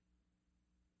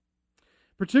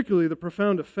 Particularly the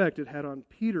profound effect it had on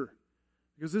Peter,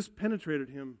 because this penetrated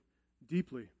him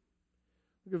deeply.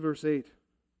 Look at verse 8.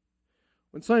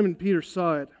 When Simon Peter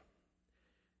saw it,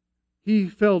 he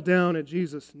fell down at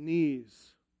Jesus'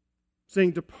 knees,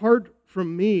 saying, "Depart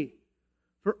from me,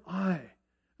 for I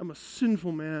am a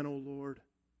sinful man, O Lord."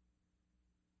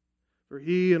 For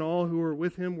he and all who were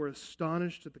with him were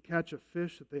astonished at the catch of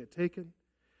fish that they had taken.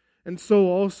 And so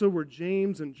also were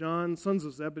James and John, sons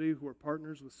of Zebedee, who were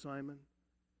partners with Simon.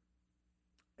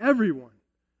 Everyone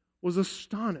was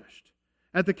astonished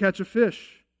at the catch of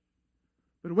fish.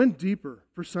 But it went deeper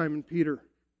for Simon Peter.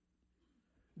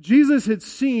 Jesus had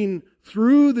seen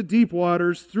through the deep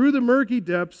waters, through the murky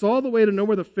depths, all the way to know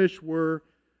where the fish were.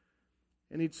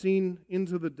 And he'd seen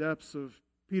into the depths of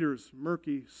Peter's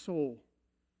murky soul.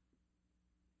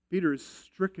 Peter is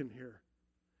stricken here.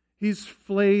 He's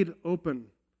flayed open.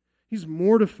 He's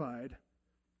mortified.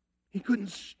 He couldn't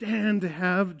stand to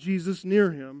have Jesus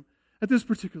near him at this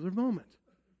particular moment.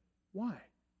 Why?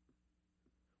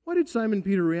 Why did Simon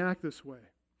Peter react this way?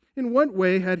 In what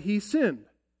way had he sinned?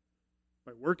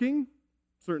 By working?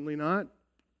 Certainly not.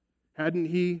 Hadn't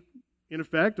he, in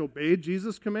effect, obeyed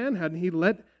Jesus' command? Hadn't he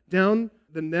let down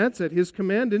the nets at his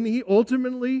command? Didn't he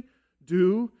ultimately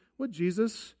do what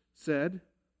Jesus said?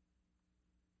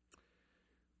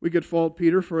 We could fault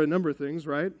Peter for a number of things,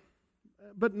 right?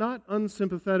 But not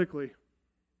unsympathetically.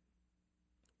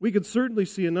 We could certainly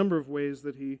see a number of ways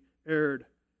that he erred.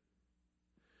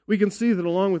 We can see that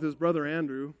along with his brother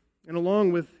Andrew, and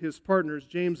along with his partners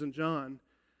James and John,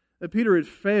 that Peter had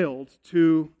failed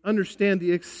to understand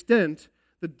the extent,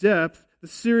 the depth, the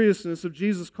seriousness of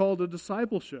Jesus' call to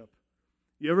discipleship.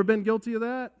 You ever been guilty of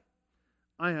that?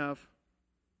 I have.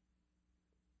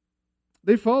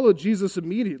 They followed Jesus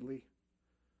immediately,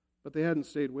 but they hadn't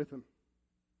stayed with him.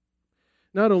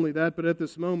 Not only that, but at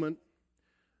this moment,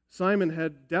 Simon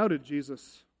had doubted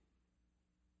Jesus.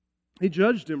 He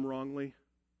judged him wrongly.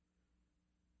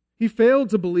 He failed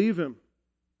to believe him.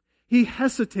 He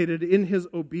hesitated in his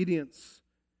obedience.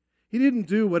 He didn't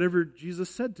do whatever Jesus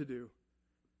said to do.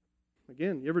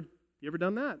 Again, you ever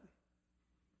done that?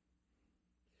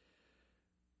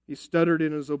 He stuttered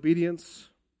in his obedience,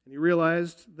 and he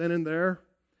realized then and there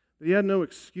that he had no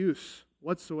excuse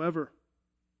whatsoever.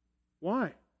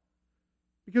 Why?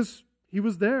 Because he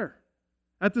was there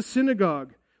at the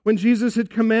synagogue when Jesus had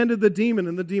commanded the demon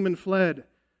and the demon fled.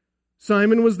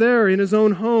 Simon was there in his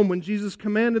own home when Jesus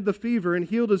commanded the fever and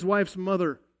healed his wife's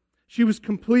mother. She was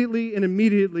completely and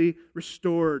immediately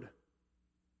restored.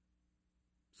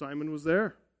 Simon was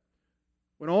there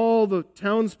when all the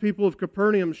townspeople of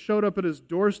Capernaum showed up at his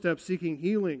doorstep seeking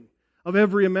healing of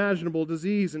every imaginable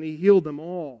disease, and he healed them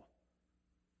all.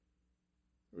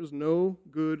 There was no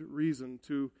good reason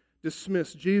to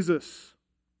dismiss Jesus.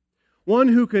 One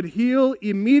who could heal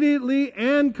immediately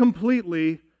and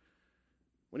completely.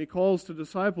 When he calls to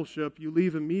discipleship, you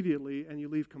leave immediately and you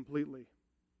leave completely.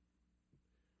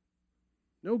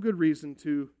 No good reason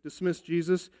to dismiss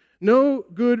Jesus. No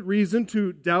good reason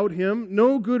to doubt him.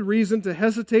 No good reason to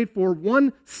hesitate for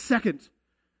 1 second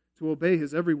to obey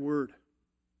his every word.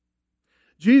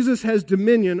 Jesus has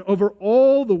dominion over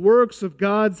all the works of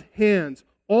God's hands.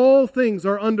 All things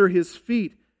are under his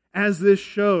feet, as this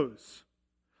shows.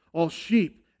 All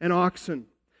sheep and oxen,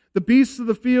 the beasts of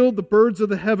the field, the birds of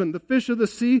the heaven, the fish of the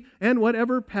sea, and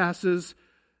whatever passes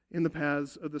in the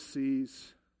paths of the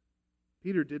seas.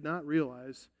 Peter did not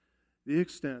realize the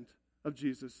extent of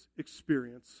Jesus'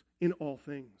 experience in all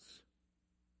things.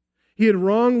 He had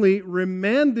wrongly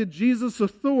remanded Jesus'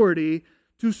 authority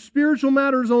to spiritual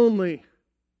matters only.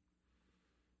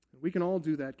 We can all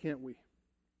do that, can't we?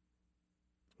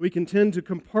 We can tend to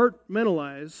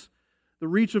compartmentalize the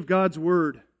reach of God's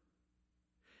word.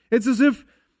 It's as if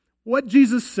what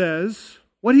Jesus says,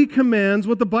 what he commands,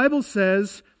 what the Bible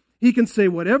says, he can say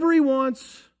whatever he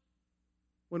wants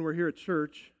when we're here at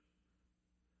church.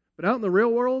 But out in the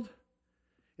real world,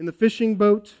 in the fishing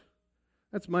boat,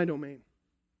 that's my domain.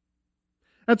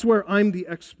 That's where I'm the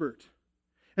expert.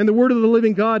 And the word of the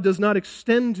living God does not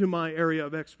extend to my area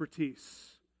of expertise.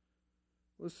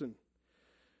 Listen,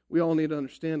 we all need to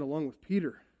understand, along with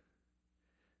Peter,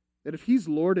 that if he's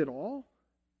Lord at all,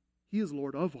 he is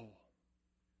Lord of all.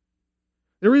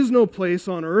 There is no place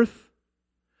on earth,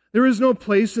 there is no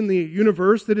place in the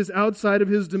universe that is outside of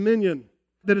his dominion,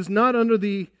 that is not under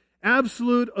the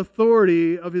absolute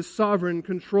authority of his sovereign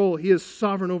control. He is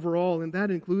sovereign over all, and that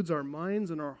includes our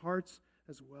minds and our hearts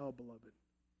as well, beloved.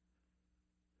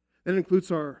 That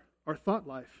includes our thought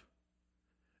life.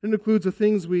 It includes the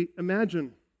things we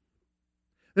imagine.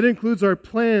 It includes our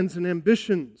plans and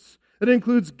ambitions. It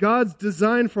includes God's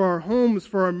design for our homes,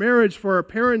 for our marriage, for our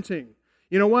parenting.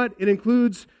 You know what? It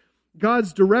includes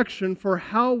God's direction for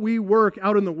how we work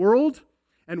out in the world,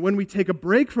 and when we take a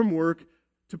break from work,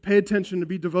 to pay attention to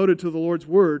be devoted to the Lord's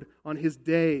Word on His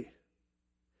day.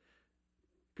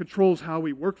 Controls how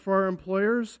we work for our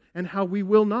employers and how we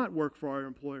will not work for our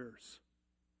employers.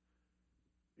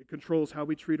 It controls how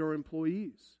we treat our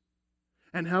employees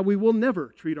and how we will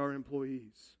never treat our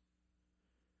employees.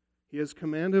 He has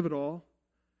command of it all.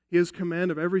 He has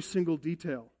command of every single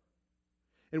detail.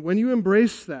 And when you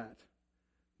embrace that,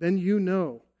 then you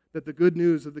know that the good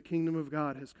news of the kingdom of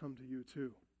God has come to you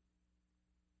too.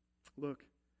 Look,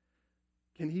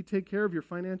 can He take care of your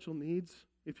financial needs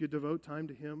if you devote time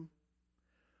to Him?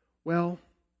 Well,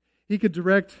 He could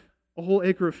direct a whole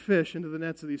acre of fish into the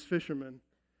nets of these fishermen.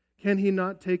 Can He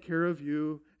not take care of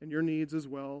you and your needs as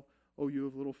well, O you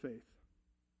of little faith?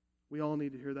 We all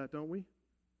need to hear that, don't we?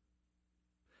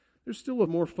 There's still a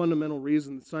more fundamental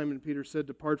reason that Simon Peter said,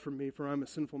 "Depart from me, for I'm a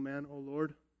sinful man, O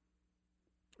Lord."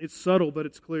 It's subtle, but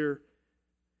it's clear.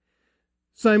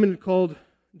 Simon called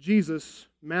Jesus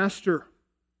Master,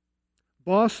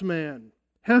 Boss Man,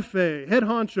 Jefe, Head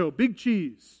Honcho, Big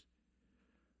Cheese.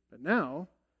 But now,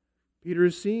 Peter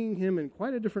is seeing him in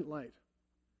quite a different light.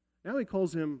 Now he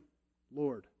calls him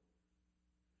Lord.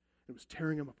 It was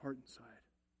tearing him apart inside.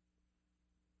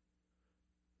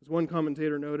 As one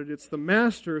commentator noted, it's the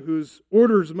master whose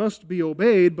orders must be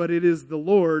obeyed, but it is the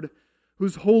Lord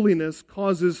whose holiness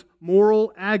causes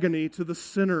moral agony to the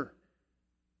sinner.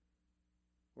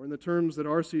 Or in the terms that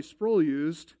R.C. Sproul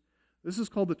used, this is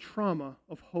called the trauma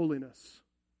of holiness.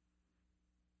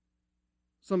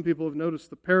 Some people have noticed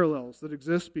the parallels that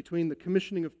exist between the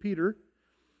commissioning of Peter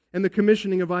and the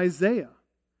commissioning of Isaiah.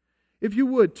 If you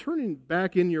would, turning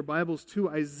back in your Bibles to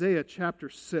Isaiah chapter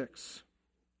 6.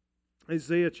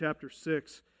 Isaiah chapter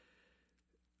 6.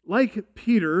 Like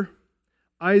Peter,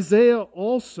 Isaiah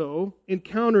also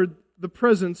encountered the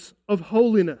presence of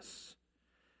holiness,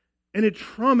 and it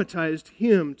traumatized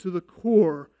him to the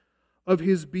core of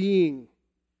his being.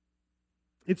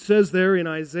 It says there in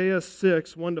Isaiah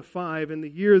 6, 1-5, in the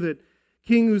year that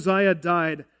King Uzziah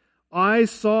died, I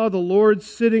saw the Lord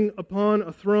sitting upon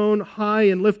a throne high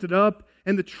and lifted up,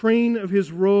 and the train of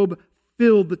his robe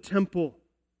filled the temple.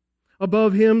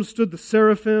 Above him stood the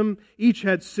seraphim. Each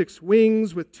had 6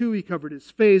 wings. With 2 he covered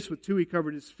his face, with 2 he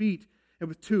covered his feet, and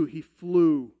with 2 he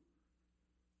flew.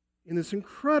 In this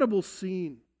incredible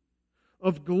scene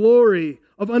of glory,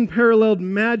 of unparalleled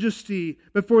majesty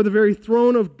before the very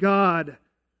throne of God.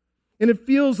 And it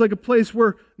feels like a place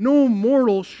where no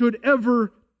mortal should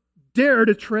ever dare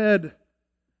to tread.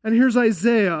 And here's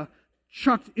Isaiah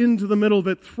chucked into the middle of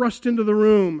it, thrust into the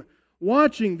room,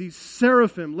 watching these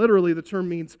seraphim, literally the term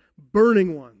means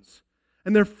burning ones.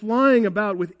 And they're flying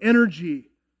about with energy.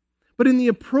 But in the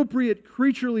appropriate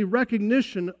creaturely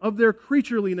recognition of their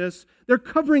creatureliness, they're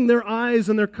covering their eyes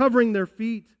and they're covering their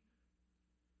feet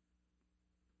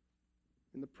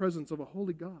in the presence of a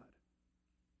holy God.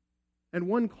 And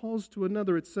one calls to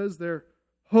another, it says there,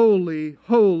 "Holy,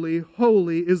 holy,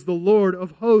 holy is the Lord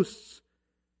of hosts.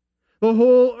 The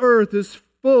whole earth is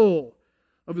full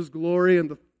of His glory," and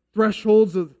the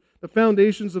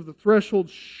foundations of the threshold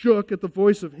shook at the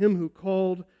voice of Him who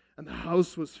called, and the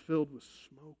house was filled with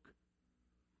smoke.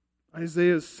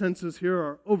 Isaiah's senses here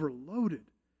are overloaded.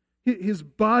 His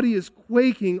body is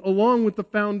quaking along with the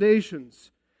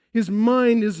foundations. His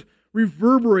mind is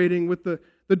reverberating with the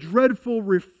dreadful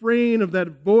refrain of that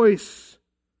voice.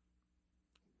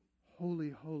 Holy,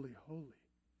 holy, holy.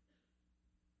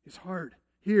 His heart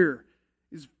here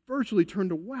is virtually turned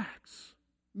to wax,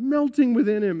 melting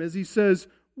within him as he says,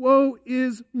 "Woe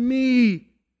is me,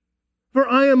 for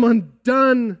I am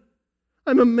undone.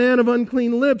 I'm a man of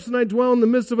unclean lips, and I dwell in the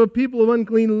midst of a people of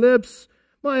unclean lips.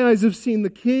 My eyes have seen the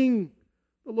King,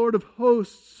 the Lord of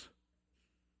hosts."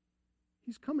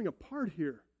 He's coming apart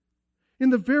here in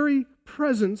the very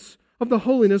presence of the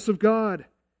holiness of God.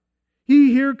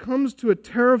 He here comes to a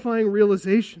terrifying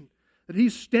realization that he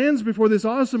stands before this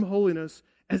awesome holiness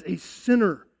as a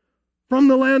sinner from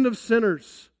the land of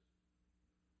sinners,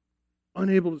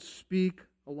 unable to speak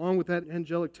along with that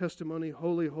angelic testimony,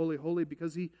 "Holy, holy, holy,"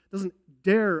 because he doesn't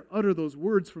dare utter those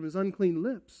words from his unclean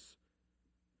lips.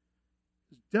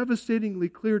 It's devastatingly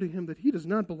clear to him that he does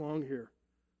not belong here.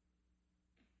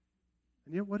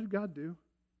 And yet, what did God do?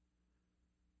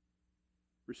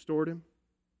 Restored him.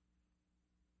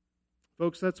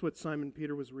 Folks, that's what Simon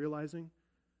Peter was realizing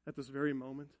at this very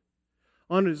moment.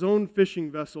 On his own fishing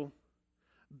vessel,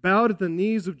 bowed at the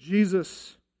knees of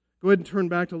Jesus. Go ahead and turn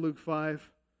back to Luke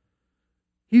 5.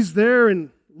 He's there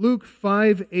in Luke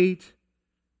 5:8,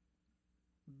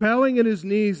 bowing at his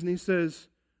knees, and he says,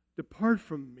 "Depart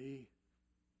from me.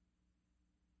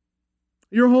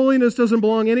 Your holiness doesn't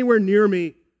belong anywhere near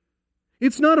me.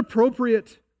 It's not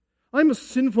appropriate. I'm a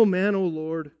sinful man, O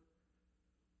Lord."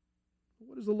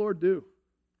 What does the Lord do?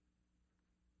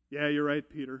 Yeah, you're right,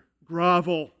 Peter.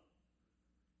 Grovel.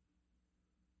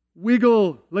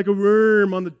 Wiggle like a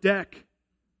worm on the deck.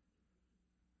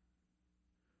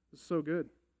 It's so good.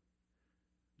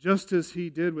 Just as he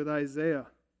did with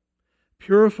Isaiah,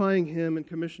 purifying him and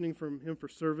commissioning him for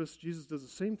service, Jesus does the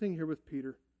same thing here with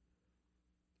Peter.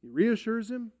 He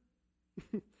reassures him.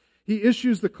 He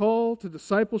issues the call to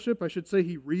discipleship. I should say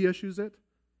he reissues it.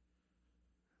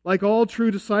 Like all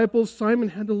true disciples, Simon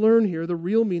had to learn here the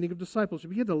real meaning of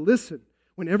discipleship. He had to listen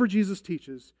whenever Jesus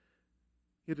teaches.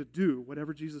 He had to do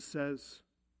whatever Jesus says.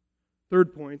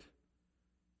 Third point,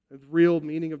 the real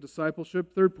meaning of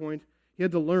discipleship. Third point, he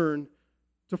had to learn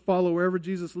to follow wherever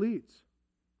Jesus leads.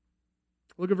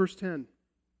 Look at verse 10.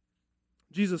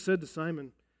 Jesus said to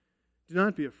Simon, "Do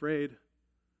not be afraid.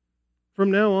 From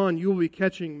now on, you will be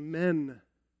catching men."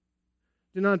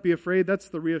 Do not be afraid. That's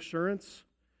the reassurance.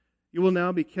 You will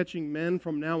now be catching men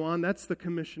from now on. That's the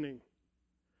commissioning.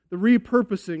 The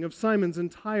repurposing of Simon's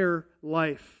entire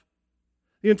life.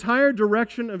 The entire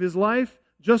direction of his life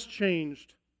just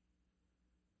changed.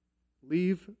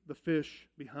 Leave the fish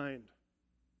behind.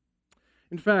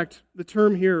 In fact, the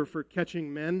term here for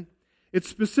catching men, it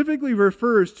specifically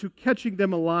refers to catching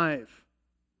them alive.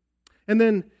 And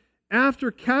then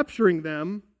after capturing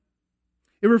them,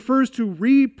 it refers to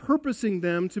repurposing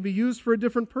them to be used for a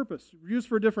different purpose, used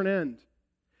for a different end.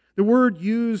 The word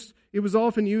used, it was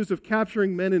often used of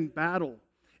capturing men in battle.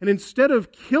 And instead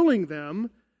of killing them,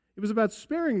 it was about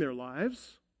sparing their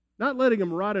lives, not letting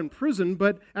them rot in prison,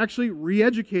 but actually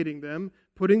re-educating them,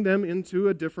 putting them into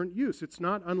a different use. It's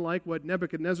not unlike what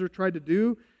Nebuchadnezzar tried to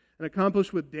do and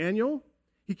accomplish with Daniel.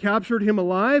 He captured him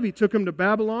alive. He took him to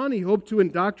Babylon. He hoped to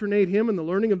indoctrinate him in the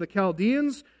learning of the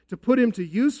Chaldeans, to put him to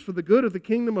use for the good of the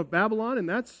kingdom of Babylon, and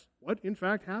that's what, in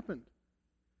fact, happened.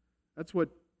 That's what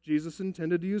Jesus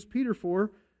intended to use Peter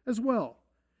for as well.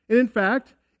 And in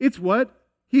fact, it's what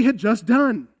he had just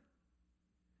done.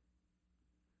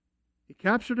 He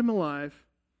captured him alive,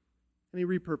 and he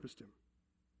repurposed him.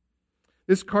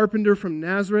 This carpenter from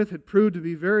Nazareth had proved to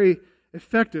be very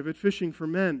effective at fishing for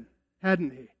men,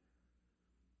 hadn't he?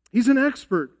 He's an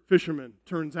expert fisherman,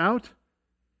 turns out.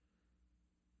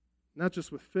 Not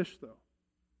just with fish, though.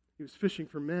 He was fishing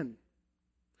for men.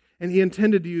 And he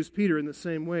intended to use Peter in the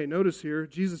same way. Notice here,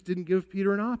 Jesus didn't give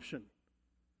Peter an option.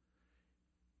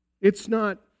 It's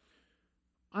not,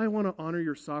 I want to honor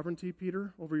your sovereignty,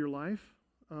 Peter, over your life.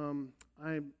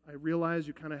 I realize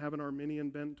you kind of have an Arminian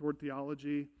bent toward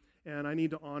theology, and I need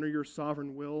to honor your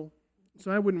sovereign will. So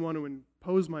I wouldn't want to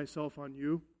impose myself on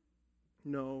you.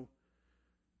 No,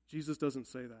 Jesus doesn't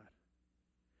say that.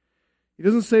 He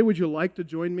doesn't say, would you like to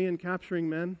join me in capturing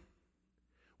men?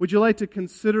 Would you like to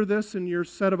consider this in your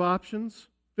set of options?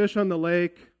 Fish on the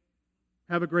lake,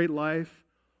 have a great life,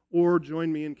 or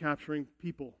join me in capturing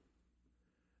people?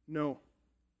 No.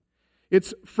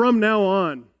 It's from now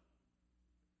on.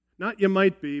 Not you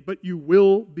might be, but you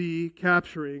will be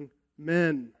capturing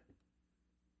men.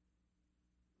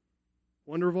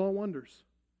 Wonder of all wonders.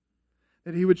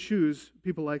 That he would choose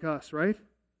people like us, right?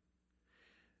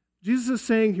 Jesus is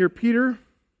saying here, Peter,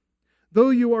 though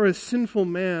you are a sinful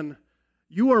man,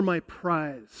 you are my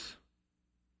prize.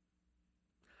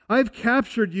 I've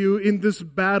captured you in this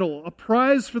battle, a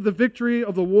prize for the victory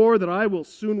of the war that I will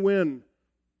soon win.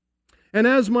 And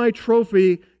as my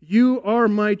trophy, you are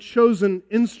my chosen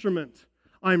instrument.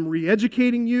 I'm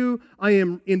re-educating you. I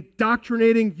am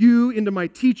indoctrinating you into my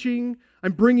teaching.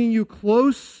 I'm bringing you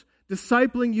close,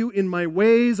 discipling you in my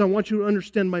ways. I want you to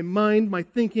understand my mind, my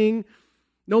thinking.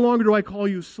 No longer do I call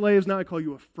you slaves, now I call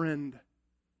you a friend.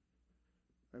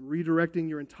 I'm redirecting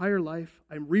your entire life.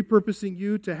 I'm repurposing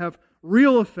you to have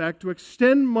real effect, to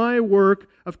extend my work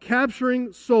of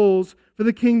capturing souls for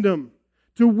the kingdom,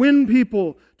 to win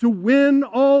people, to win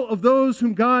all of those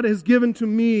whom God has given to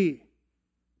me.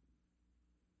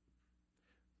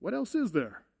 What else is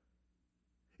there?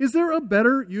 Is there a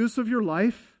better use of your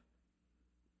life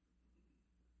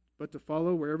but to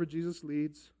follow wherever Jesus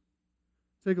leads?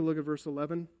 Take a look at verse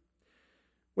 11.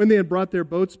 When they had brought their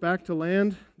boats back to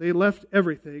land, they left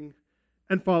everything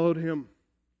and followed him.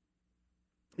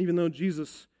 Even though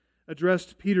Jesus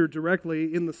addressed Peter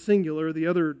directly in the singular, the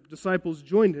other disciples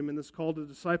joined him in this call to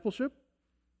discipleship.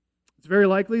 It's very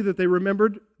likely that they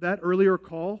remembered that earlier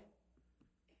call.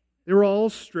 They were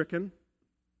all stricken.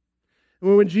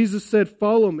 And when Jesus said,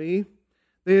 "Follow me,"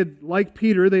 they had, like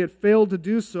Peter, they had failed to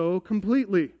do so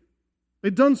completely.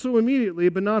 They'd done so immediately,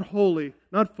 but not wholly,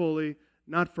 not fully,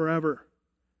 not forever.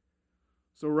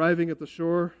 So arriving at the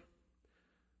shore,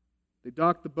 they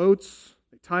docked the boats,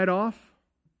 they tied off,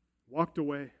 walked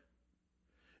away.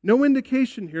 No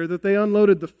indication here that they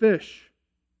unloaded the fish.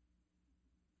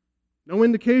 No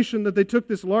indication that they took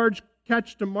this large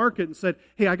catch to market and said,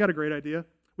 hey, I got a great idea.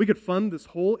 We could fund this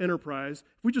whole enterprise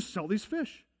if we just sell these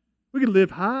fish. We could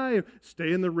live high,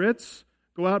 stay in the Ritz,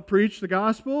 go out, preach the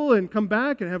gospel, and come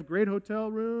back and have a great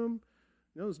hotel room.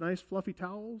 You know, those nice fluffy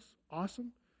towels. Awesome.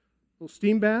 A little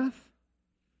steam bath.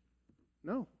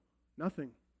 No,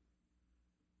 nothing.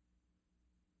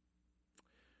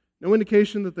 No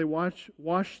indication that they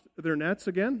washed their nets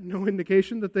again. No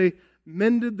indication that they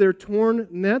mended their torn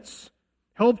nets,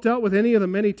 helped out with any of the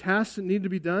many tasks that needed to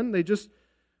be done. They just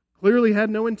clearly had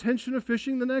no intention of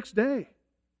fishing the next day.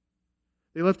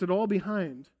 They left it all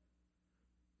behind,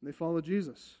 and they followed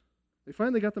Jesus. They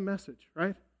finally got the message,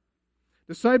 right?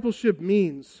 Discipleship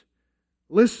means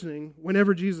listening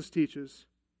whenever Jesus teaches.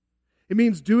 It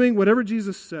means doing whatever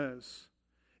Jesus says.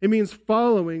 It means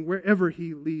following wherever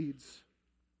he leads.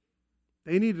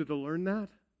 They needed to learn that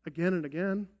again and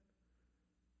again.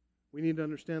 We need to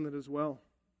understand that as well.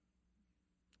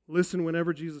 Listen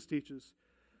whenever Jesus teaches.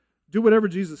 Do whatever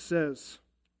Jesus says.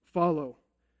 Follow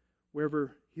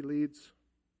wherever he leads.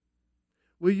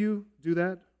 Will you do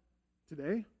that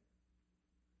today?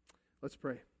 Let's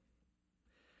pray.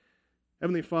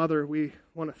 Heavenly Father, we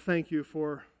want to thank you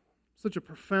for such a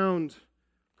profound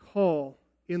call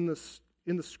in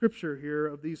the Scripture here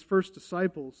of these first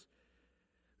disciples.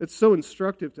 It's so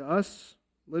instructive to us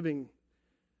living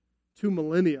 2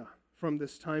 millennia from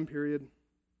this time period.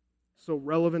 So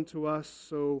relevant to us,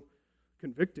 so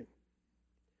convicting.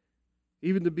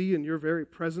 Even to be in your very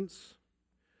presence.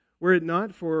 Were it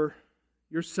not for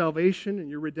your salvation and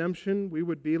your redemption, we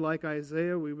would be like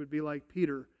Isaiah, we would be like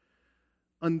Peter,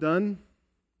 undone,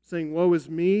 saying, woe is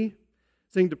me,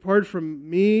 saying, depart from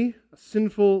me, a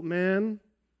sinful man.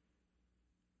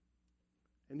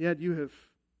 And yet you have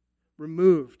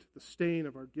removed the stain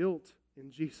of our guilt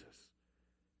in Jesus.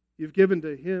 You've given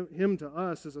to him to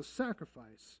us as a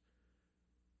sacrifice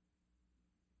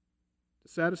to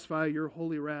satisfy your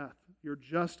holy wrath, your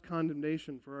just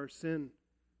condemnation for our sin.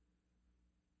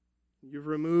 You've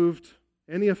removed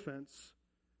any offense.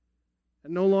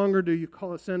 And no longer do you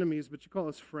call us enemies, but you call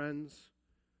us friends.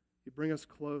 You bring us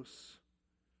close.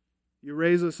 You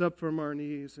raise us up from our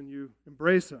knees and you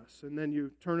embrace us, and then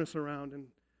you turn us around and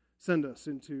send us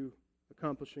into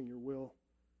accomplishing your will.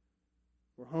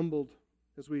 We're humbled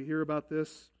as we hear about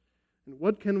this. And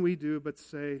what can we do but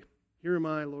say, "Here am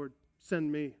I, Lord,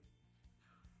 send me.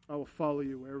 I will follow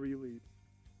you wherever you lead."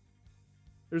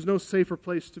 There's no safer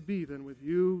place to be than with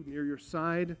you near your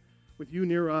side, with you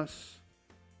near us.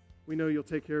 We know you'll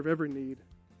take care of every need,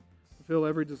 fulfill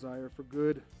every desire for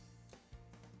good,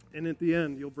 and at the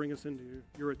end, you'll bring us into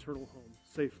your eternal home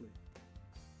safely.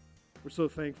 We're so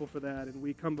thankful for that, and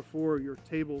we come before your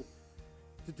table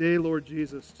today, Lord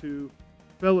Jesus, to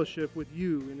fellowship with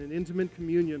you in an intimate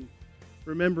communion,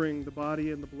 remembering the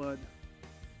body and the blood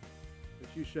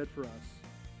that you shed for us,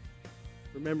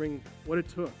 remembering what it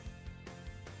took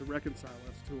to reconcile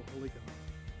us to a holy God.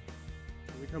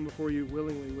 And we come before you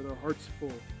willingly with our hearts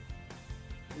full,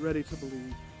 ready to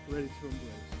believe, ready to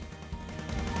embrace.